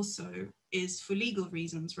there also is for legal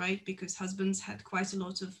reasons, right? Because husbands had quite a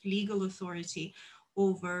lot of legal authority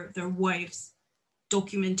over their wives'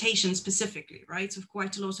 documentation specifically, right? So for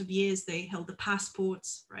quite a lot of years, they held the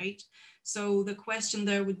passports, right? So the question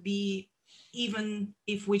there would be, even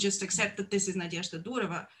if we just accept that this is Nadezhda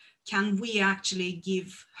Durova, can we actually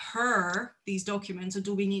give her these documents, or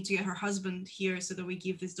do we need to get her husband here so that we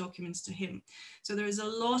give these documents to him? So there is a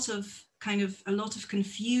lot of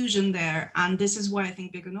confusion there. And this is why I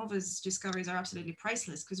think Beganova's discoveries are absolutely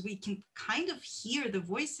priceless, because we can kind of hear the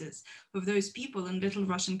voices of those people in Little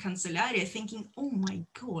Russian Cancellaria thinking, oh my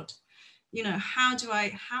God, you know, how do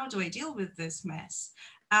I deal with this mess?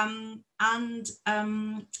 In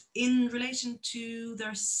relation to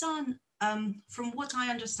their son, from what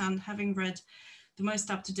I understand, having read the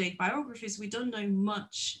most up-to-date biographies, we don't know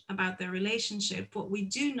much about their relationship, but we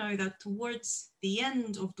do know that towards the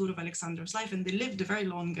end of Durova Aleksandrov's life, and they lived a very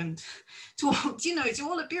long and, to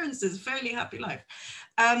all appearances, fairly happy life,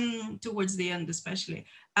 towards the end especially,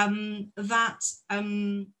 that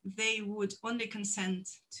they would only consent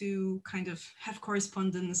to kind of have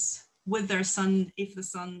correspondence with their son if the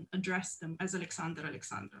son addressed them as Aleksandr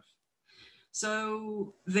Aleksandrov.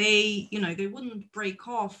 So they wouldn't break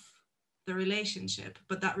off the relationship,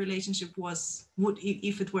 but that relationship would,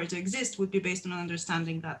 if it were to exist, would be based on an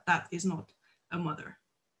understanding that that is not a mother,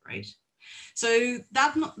 right? So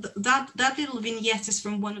that little vignette is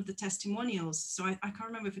from one of the testimonials. So I can't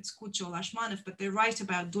remember if it's Kucho or Lashmanov, but they write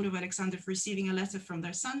about Durova Aleksandrov receiving a letter from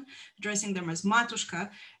their son, addressing them as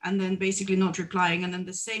Matushka, and then basically not replying. And then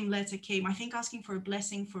the same letter came, I think, asking for a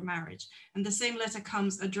blessing for marriage. And the same letter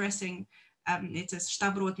comes addressing, it says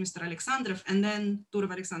Shtabrot Mr. Alexandrov, and then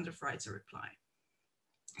Durova Aleksandrov writes a reply.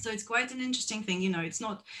 So it's quite an interesting thing, you know, it's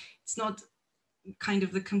not kind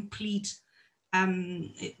of the complete,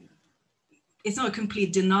 it's not a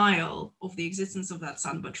complete denial of the existence of that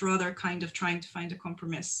son, but rather kind of trying to find a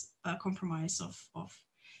compromise of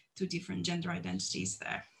two different gender identities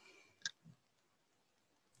there.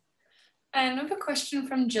 And I have a question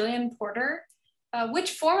from Jillian Porter.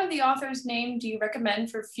 Which form of the author's name do you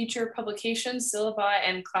recommend for future publications, syllabi,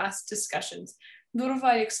 and class discussions? Durova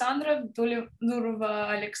Aleksandrov,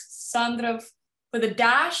 Durova Aleksandrov with a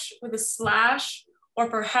dash, with a slash, or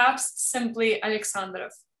perhaps simply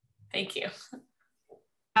Aleksandrov? Thank you.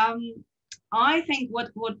 I think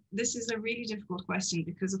what this is a really difficult question,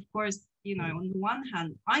 because of course, you know, on the one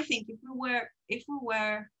hand, I think if we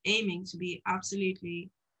were aiming to be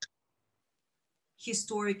absolutely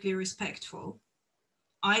historically respectful,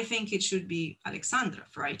 I think it should be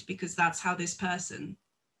Aleksandrov, right? Because that's how this person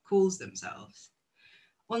calls themselves.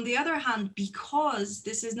 On the other hand, because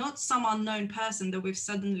this is not some unknown person that we've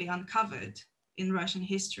suddenly uncovered in Russian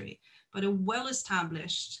history, but a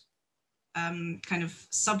well-established kind of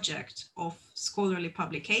subject of scholarly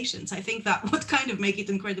publications, I think that would kind of make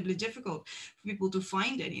it incredibly difficult for people to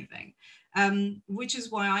find anything, which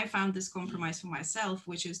is why I found this compromise for myself,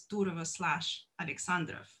 which is Durova /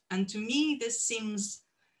 Aleksandrov. And to me, this seems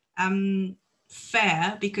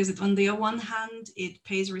fair, because on the one hand, it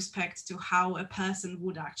pays respect to how a person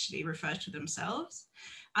would actually refer to themselves,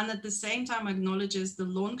 and at the same time acknowledges the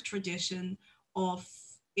long tradition of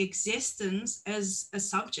existence as a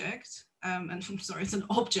subject, and I'm sorry, it's an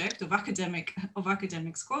object of academic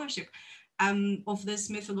scholarship, of this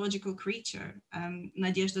mythological creature,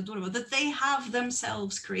 Nadezhda Durova, that they have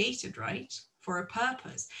themselves created, right, for a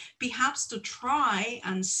purpose, perhaps to try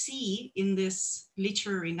and see in this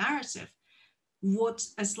literary narrative what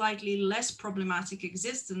a slightly less problematic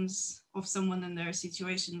existence of someone in their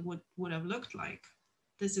situation would have looked like.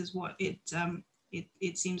 This is what it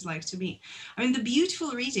seems like to me. I mean, the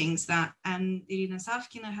beautiful readings that Irina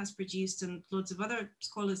Savkina has produced, and lots of other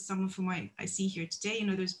scholars, some of whom I see here today, you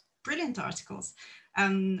know, there's brilliant articles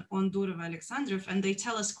on Durova Aleksandrov, and they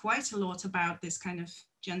tell us quite a lot about this kind of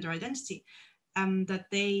gender identity that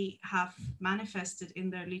they have manifested in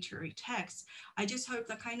their literary texts. I just hope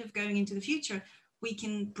that kind of going into the future, we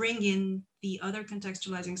can bring in the other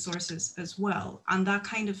contextualizing sources as well. And that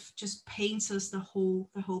kind of just paints us the whole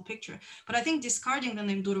picture. But I think discarding the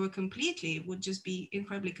name Durova completely would just be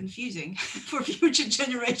incredibly confusing for future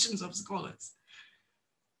generations of scholars.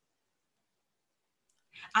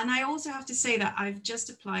 And I also have to say that I've just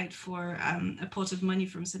applied for a pot of money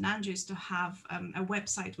from St. Andrews to have a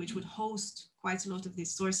website which would host quite a lot of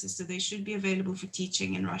these sources. So they should be available for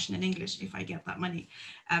teaching in Russian and English if I get that money.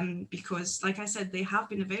 Because like I said, they have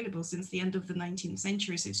been available since the end of the 19th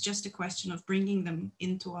century. So it's just a question of bringing them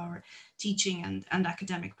into our teaching and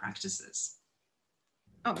academic practices.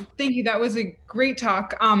 Oh, thank you. That was a great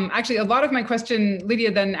talk. Actually, a lot of my question,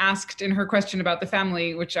 Lydia then asked in her question about the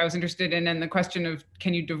family, which I was interested in, and the question of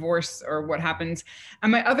can you divorce or what happens.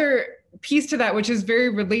 And my other piece to that, which is very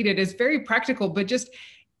related, is very practical, but just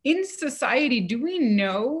in society, do we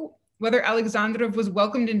know whether Alexandrov was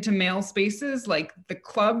welcomed into male spaces like the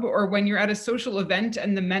club, or when you're at a social event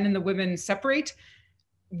and the men and the women separate,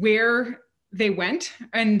 where they went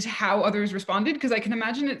and how others responded? Because I can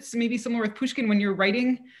imagine it's maybe similar with Pushkin when you're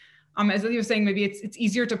writing. As Lilia was saying, maybe it's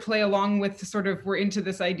easier to play along with sort of, we're into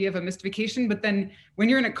this idea of a mystification, but then when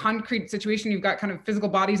you're in a concrete situation, you've got kind of physical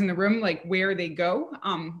bodies in the room, like where they go.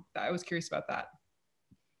 I was curious about that.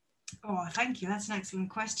 Oh, thank you. That's an excellent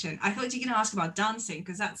question. I thought you were going to ask about dancing,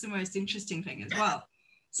 because that's the most interesting thing as well.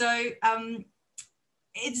 So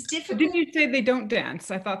it's difficult. Didn't you say they don't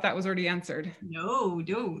dance? I thought that was already answered. No,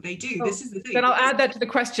 they do. Oh, this is the thing. Then I'll add that to the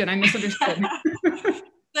question. I misunderstood.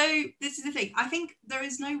 So this is the thing. I think there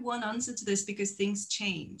is no one answer to this because things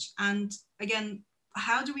change. And again,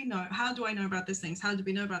 how do we know? How do I know about these things? How do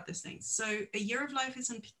we know about these things? So A Year of Life in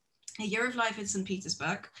St.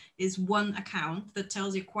 Petersburg is one account that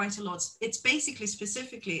tells you quite a lot. It's basically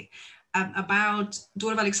specifically about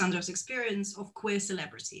Durova Aleksandrov's experience of queer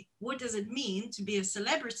celebrity. What does it mean to be a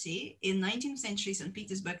celebrity in 19th century St.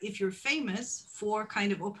 Petersburg if you're famous for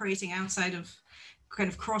kind of operating outside of kind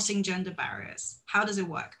of crossing gender barriers? How does it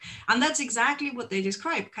work? And that's exactly what they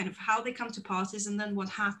describe, kind of how they come to parties and then what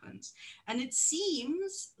happens. And it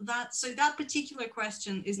seems that, so that particular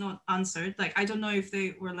question is not answered. Like, I don't know if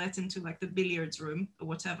they were let into like the billiards room or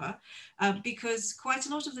whatever, because quite a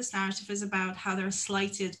lot of this narrative is about how they're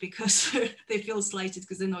slighted because they feel slighted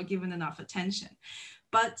because they're not given enough attention.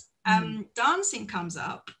 But dancing comes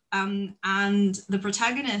up, and the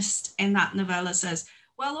protagonist in that novella says,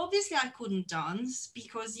 well, obviously I couldn't dance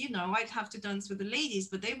because, you know, I'd have to dance with the ladies,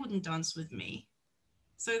 but they wouldn't dance with me.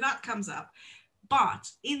 So that comes up. But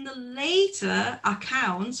in the later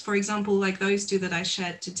accounts, for example, like those two that I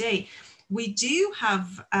shared today, we do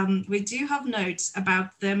have notes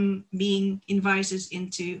about them being invited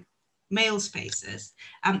into male spaces.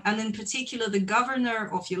 And in particular, the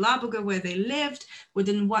governor of Yelabuga, where they lived, would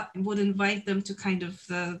invite them to kind of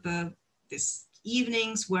this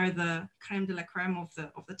evenings where the creme de la creme of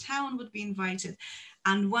the town would be invited.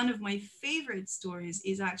 And one of my favorite stories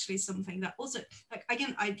is actually something that also, like,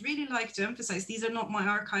 again, I'd really like to emphasize, these are not my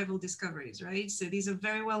archival discoveries, right? So these are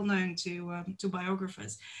very well known to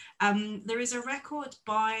biographers. There is a record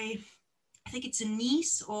by, I think it's a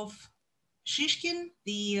niece of Shishkin,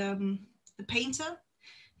 the painter,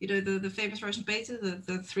 you know, the famous Russian painter,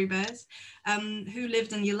 the Three Bears, who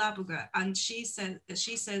lived in Yelabuga, and she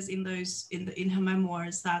says in her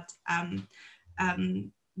memoirs that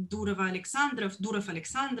Durov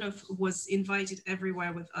Aleksandrov was invited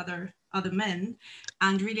everywhere with other men,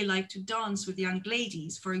 and really liked to dance with young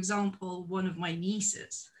ladies. For example, one of my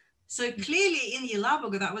nieces. So clearly in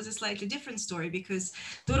Yelabuga, that was a slightly different story because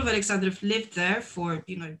Durov Aleksandrov lived there for,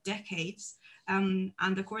 you know, decades. And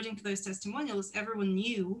according to those testimonials, everyone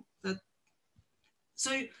knew that.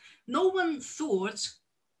 So no one thought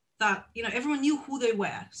that, you know, everyone knew who they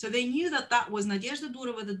were. So they knew that that was Nadezhda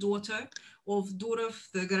Durova, the daughter of Durov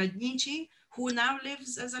the Gorodnichi, who now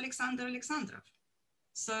lives as Aleksandr Aleksandrov.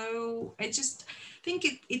 So I just think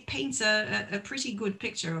it paints a pretty good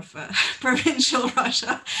picture of provincial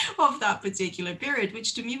Russia of that particular period,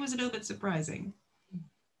 which to me was a little bit surprising.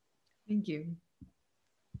 Thank you.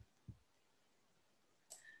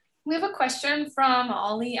 We have a question from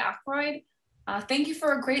Ollie Ackroyd. Thank you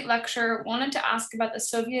for a great lecture. Wanted to ask about the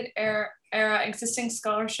Soviet era existing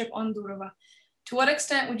scholarship on Durova. To what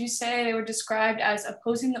extent would you say they were described as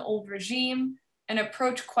opposing the old regime, an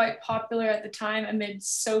approach quite popular at the time amid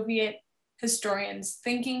Soviet historians,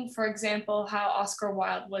 thinking, for example, how Oscar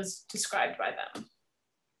Wilde was described by them?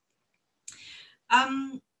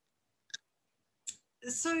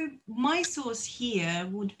 So my source here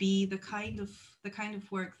would be the kind of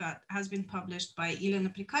work that has been published by Elena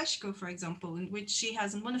Prikashko, for example, in which she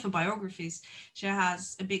has, in one of her biographies, she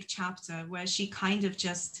has a big chapter where she kind of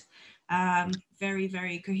just very,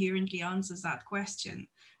 very coherently answers that question.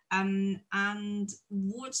 And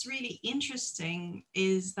what's really interesting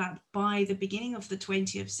is that by the beginning of the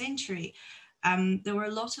 20th century, there were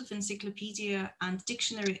a lot of encyclopedia and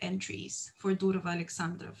dictionary entries for Durov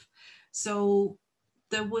Aleksandrov. So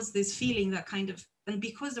there was this feeling that kind of, and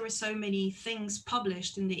because there were so many things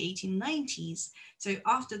published in the 1890s, so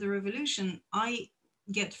after the revolution, I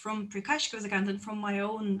get from Prikashko's account and from my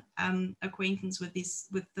own acquaintance with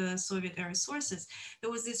the Soviet era sources,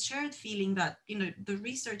 there was this shared feeling that, you know, the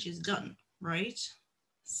research is done, right?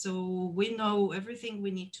 So we know everything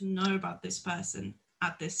we need to know about this person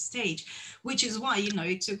at this stage, which is why, you know,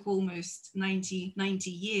 it took almost 90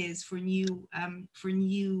 years for new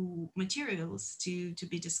materials to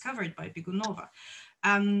be discovered by Biegunova.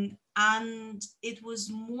 And it was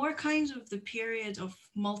more kind of the period of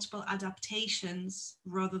multiple adaptations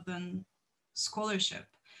rather than scholarship.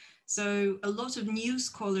 So a lot of new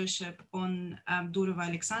scholarship on Durov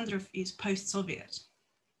Aleksandrov is post-Soviet.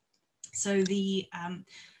 So the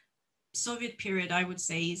Soviet period, I would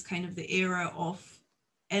say, is kind of the era of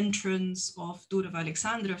entrance of Durova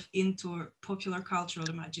Aleksandrov into popular cultural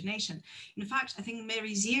imagination. In fact, I think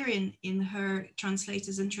Mary Zirian, in her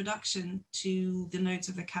translator's introduction to the notes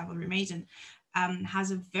of the Cavalry Maiden,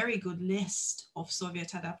 has a very good list of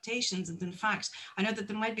Soviet adaptations. And in fact, I know that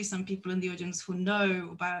there might be some people in the audience who know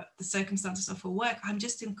about the circumstances of her work. I'm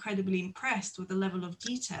just incredibly impressed with the level of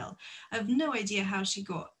detail. I have no idea how she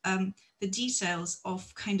got the details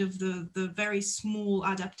of kind of the very small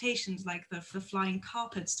adaptations, like the flying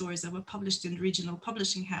carpet stories that were published in the regional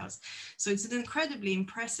publishing house. So it's an incredibly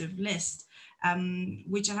impressive list,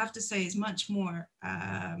 which I have to say is much more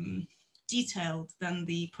detailed than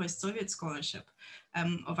the post-Soviet scholarship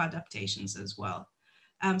of adaptations as well.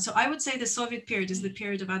 So I would say the Soviet period is the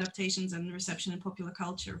period of adaptations and reception in popular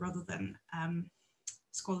culture rather than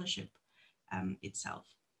scholarship itself.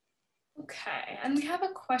 Okay, and we have a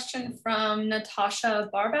question from Natasha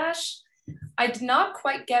Barbash. I did not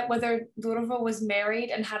quite get whether Durova was married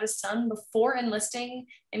and had a son before enlisting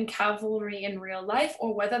in cavalry in real life,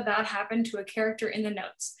 or whether that happened to a character in the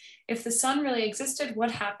notes. If the son really existed,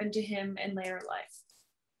 what happened to him in later life?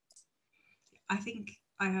 I think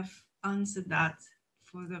I have answered that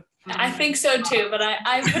for the I think so too, but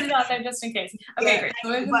I put it out there just in case. Okay, great.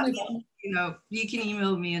 So but, you know, you can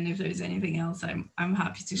email me, and if there's anything else, I'm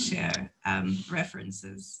happy to share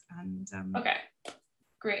references. And okay,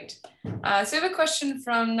 great. So we have a question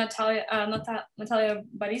from Natalia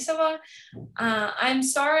Borisova. I'm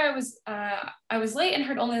sorry I was late and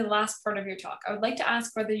heard only the last part of your talk. I would like to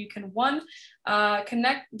ask whether you can, one,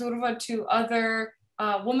 connect Durova to other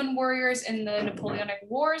woman warriors in the Napoleonic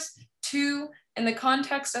Wars. Two, in the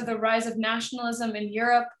context of the rise of nationalism in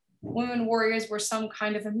Europe, women warriors were some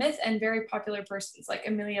kind of a myth and very popular persons, like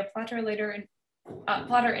Emilia Plater later in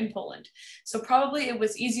Plater in Poland. So probably it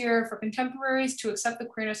was easier for contemporaries to accept the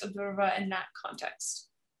queerness of Durova in that context.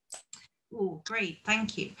 Oh, great,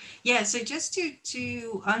 thank you. Yeah, so just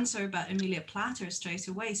to answer about Emilia Plater straight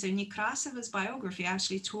away, so Nekrasova's biography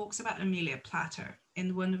actually talks about Emilia Plater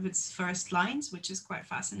in one of its first lines, which is quite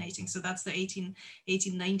fascinating. So that's the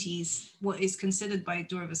 1890s, what is considered by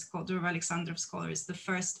Durova Aleksandrov scholars the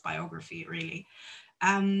first biography, really.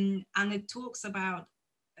 And it talks about,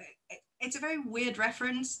 it's a very weird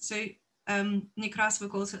reference. So Nekrasova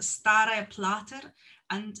calls it Staraya Plater,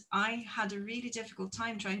 and I had a really difficult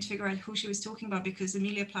time trying to figure out who she was talking about, because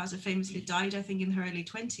Emilia Plater famously died, I think, in her early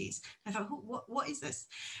 20s. I thought, what is this?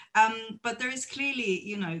 But there is clearly,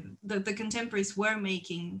 you know, the contemporaries were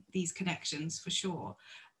making these connections for sure.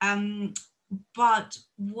 But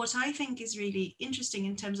what I think is really interesting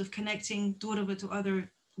in terms of connecting Durova to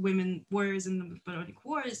other women warriors in the Napoleonic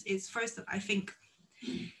Wars is, first, that I think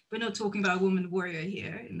we're not talking about a woman warrior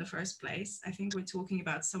here in the first place. I think we're talking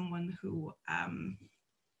about someone who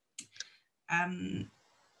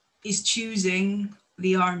is choosing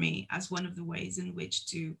the army as one of the ways in which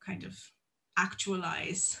to kind of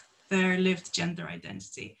actualize their lived gender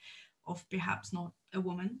identity of perhaps not a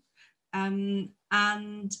woman.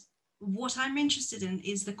 And what I'm interested in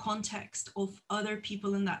is the context of other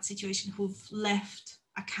people in that situation who've left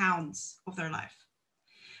accounts of their life.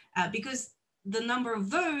 Because the number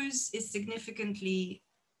of those is significantly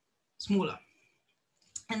smaller.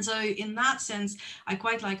 And so in that sense, I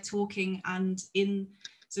quite like talking, and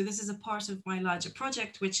so this is a part of my larger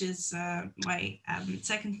project, which is my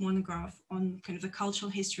second monograph on kind of the cultural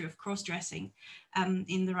history of cross-dressing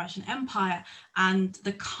in the Russian Empire, and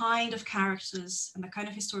the kind of characters and the kind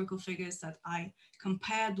of historical figures that I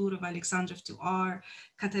compare Durova Aleksandrov to are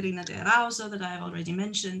Katerina de Rauso, that I have already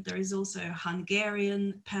mentioned. There is also a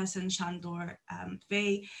Hungarian person, Sándor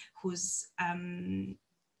Vay, who's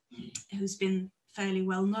been fairly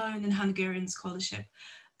well known in Hungarian scholarship.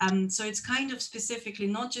 So it's kind of specifically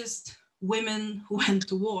not just women who went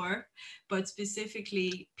to war, but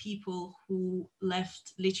specifically people who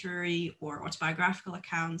left literary or autobiographical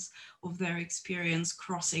accounts of their experience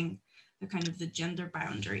crossing the kind of the gender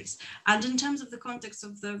boundaries. And in terms of the context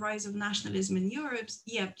of the rise of nationalism in Europe,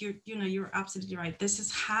 yeah, you're absolutely right. This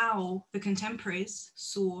is how the contemporaries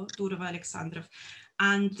saw Durova Aleksandrov,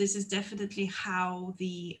 and this is definitely how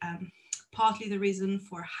the partly the reason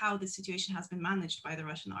for how the situation has been managed by the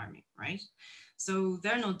Russian army, right? So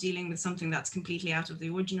they're not dealing with something that's completely out of the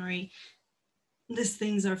ordinary. These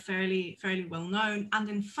things are fairly well known. And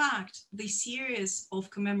in fact, the series of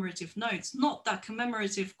commemorative notes, not that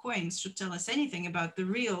commemorative coins should tell us anything about the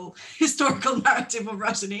real historical narrative of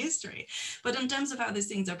Russian history, but in terms of how these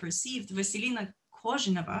things are perceived, Vasilina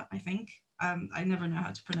Kozhinova, I think, I never know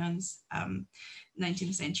how to pronounce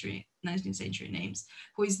 19th century 19th century names,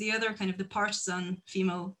 who is the other kind of the partisan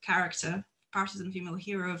female character, partisan female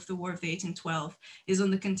hero of the War of the 1812, is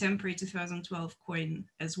on the contemporary 2012 coin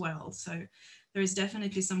as well. So there is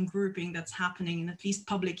definitely some grouping that's happening in at least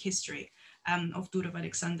public history of Durov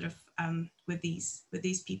Aleksandrov with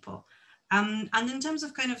these people. And in terms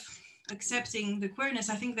of kind of accepting the queerness,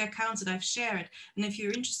 I think the accounts that I've shared, and if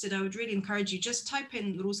you're interested, I would really encourage you, just type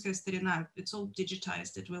in Ruskaya Starina, it's all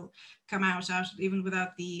digitized, it will come out even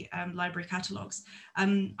without the library catalogs.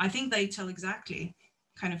 I think they tell exactly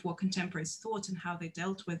kind of what contemporaries thought and how they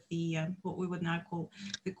dealt with the what we would now call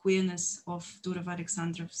the queerness of Durov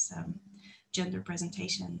Aleksandrov's gender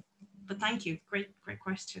presentation. But thank you, great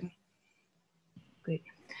question. Okay.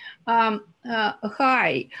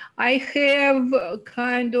 Hi, I have a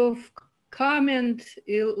kind of comment,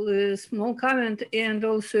 a small comment, and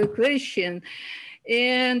also a question.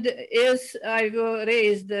 And as I was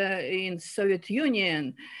raised in Soviet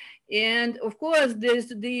Union, and of course,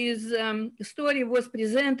 this story was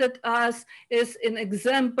presented as an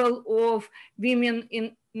example of women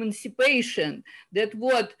emancipation, that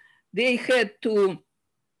what they had to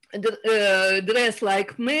dress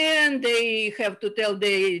like men, they have to tell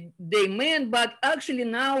they men, but actually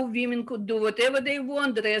now women could do whatever they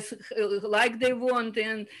want, dress like they want,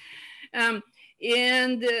 and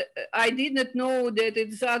I did not know that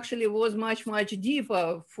it actually was much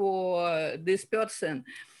deeper for this person.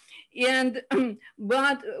 And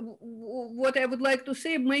but what I would like to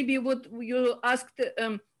say, maybe what you asked,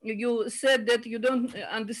 you said that you don't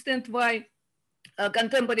understand why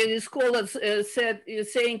contemporary scholars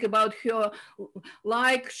saying about her,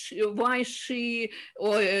 like why she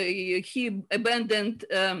or he abandoned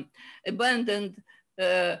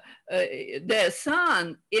their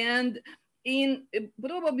son. And in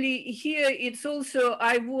probably here it's also,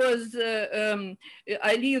 I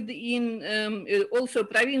lived in also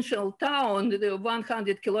provincial town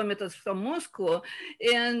 100 kilometers from Moscow,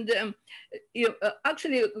 and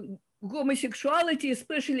actually homosexuality,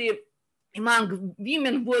 especially among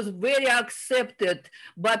women, was very accepted,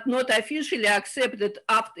 but not officially accepted,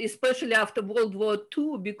 especially after World War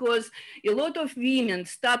II, because a lot of women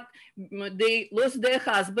they lost their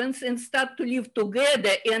husbands and start to live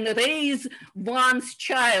together and raise one's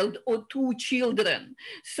child or two children.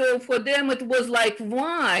 So for them it was like,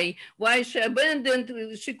 why she abandoned,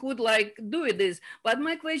 she could like do this. But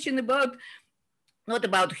my question about, not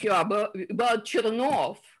about her, but about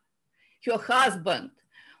Chernov, her husband,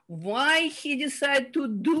 why he decided to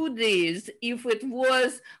do this if it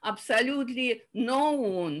was absolutely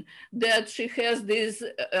known that she has this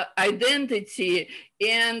identity,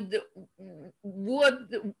 and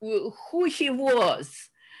who he was,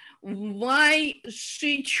 why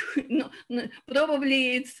she,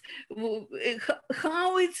 probably it's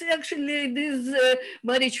how it's actually this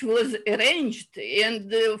marriage was arranged,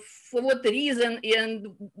 and for what reason, and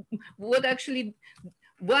what actually,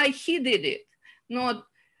 why he did it, not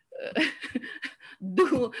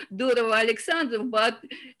Durov Aleksandrov, but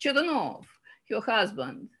Chernov, your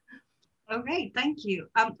husband. Okay, thank you.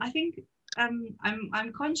 I think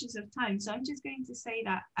I'm conscious of time, so I'm just going to say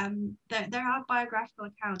that there are biographical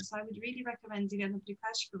accounts. I would really recommend Elena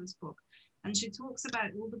Prikashkova's book, and she talks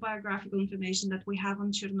about all the biographical information that we have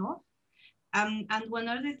on Chernov. And one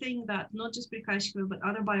other thing that not just Prikashkova, but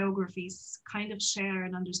other biographies kind of share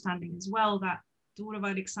an understanding as well, that Durov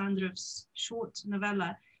Aleksandrov's short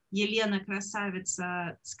novella Yelena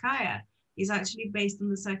Krasavitsa-Skaya is actually based on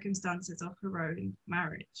the circumstances of her own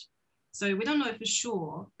marriage. So we don't know for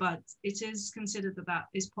sure, but it is considered that that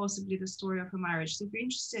is possibly the story of her marriage. So if you're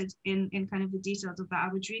interested in kind of the details of that,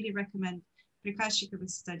 I would really recommend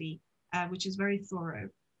Prikashkova's study, which is very thorough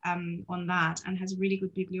on that and has a really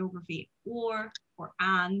good bibliography,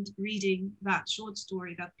 and reading that short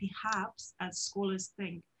story that perhaps, as scholars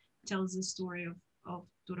think, tells the story of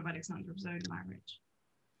Durov Aleksandrov's own marriage.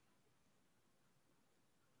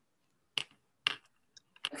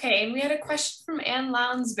 Okay, and we had a question from Anne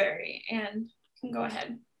Lounsbury. Anne, you can go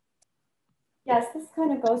ahead. Yes, this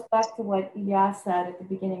kind of goes back to what Ilya said at the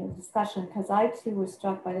beginning of the discussion, because I too was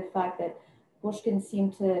struck by the fact that Pushkin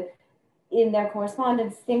seemed to, in their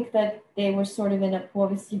correspondence, think that they were sort of in a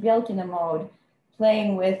Povesti Belkina mode,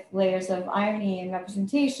 playing with layers of irony and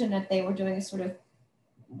representation, that they were doing a sort of,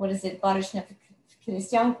 what is it, Barishnya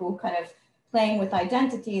Kristyanku, kind of playing with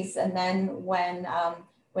identities, and then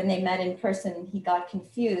when they met in person, he got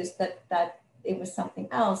confused that it was something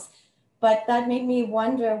else. But that made me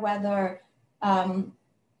wonder whether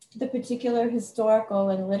the particular historical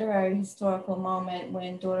and literary historical moment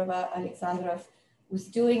when Durov Aleksandrov was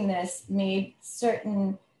doing this made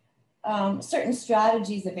certain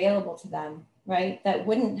strategies available to them right? That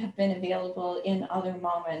wouldn't have been available in other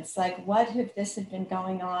moments. Like what if this had been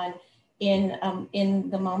going on in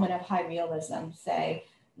the moment of high realism, say,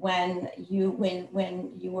 when you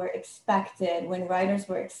were expected, when writers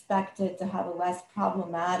were expected to have a less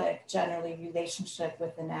problematic, generally, relationship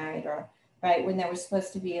with the narrator, right? When there was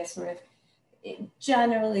supposed to be a sort of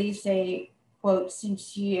generally, say, quote,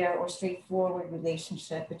 sincere or straightforward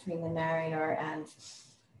relationship between the narrator and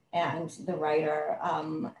the writer.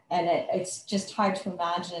 And it's just hard to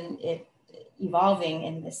imagine it evolving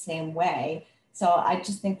in the same way. So I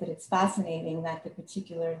just think that it's fascinating that the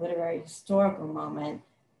particular literary historical moment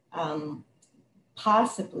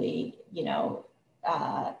possibly, you know,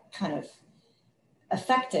 kind of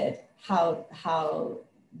affected how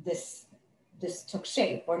this took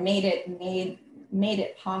shape, or made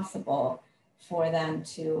it possible for them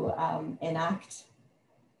to enact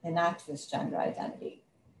this gender identity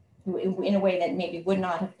in a way that maybe would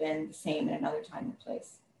not have been the same in another time and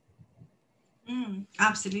place.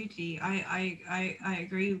 Absolutely, I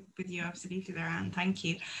agree with you absolutely there, Anne. Thank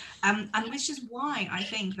you. And which is why I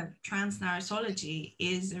think that transnarratology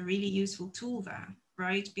is a really useful tool there,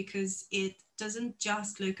 right? Because it doesn't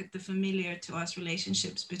just look at the familiar to us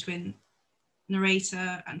relationships between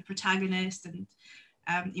narrator and protagonist and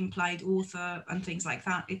implied author and things like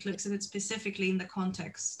that. It looks at it specifically in the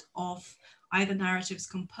context of either narratives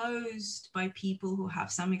composed by people who have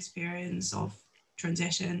some experience of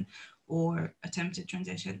transition or attempted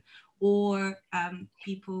transition, or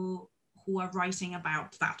people who are writing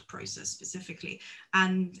about that process specifically.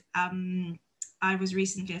 And I was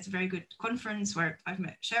recently at a very good conference where I've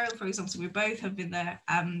met Cheryl, for example. So we both have been there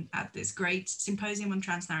at this great symposium on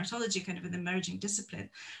transnarratology, kind of an emerging discipline.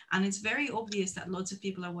 And it's very obvious that lots of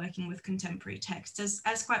people are working with contemporary texts,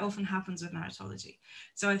 as quite often happens with narratology.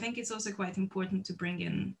 So I think it's also quite important to bring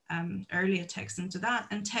in earlier texts into that,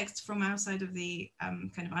 and texts from outside of the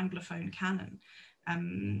kind of Anglophone canon.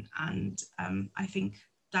 I think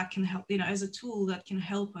that can help, you know, as a tool that can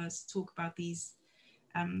help us talk about these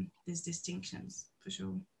distinctions, for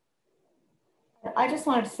sure. I just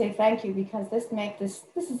wanted to say thank you, because this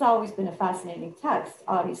has always been a fascinating text,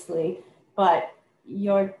 obviously, but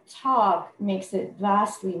your talk makes it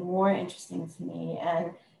vastly more interesting to me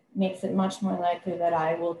and makes it much more likely that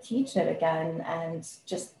I will teach it again, and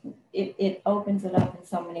just it opens it up in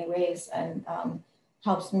so many ways, and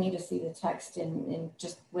helps me to see the text in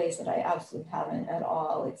just ways that I absolutely haven't at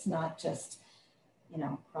all. It's not just, you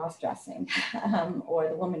know, cross-dressing or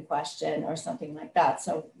the woman question or something like that.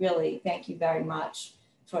 So really, thank you very much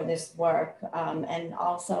for this work. And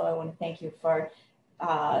also I want to thank you for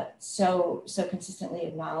so consistently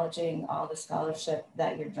acknowledging all the scholarship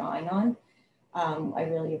that you're drawing on. I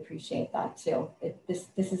really appreciate that too. This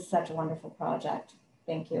is such a wonderful project.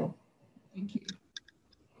 Thank you. Thank you.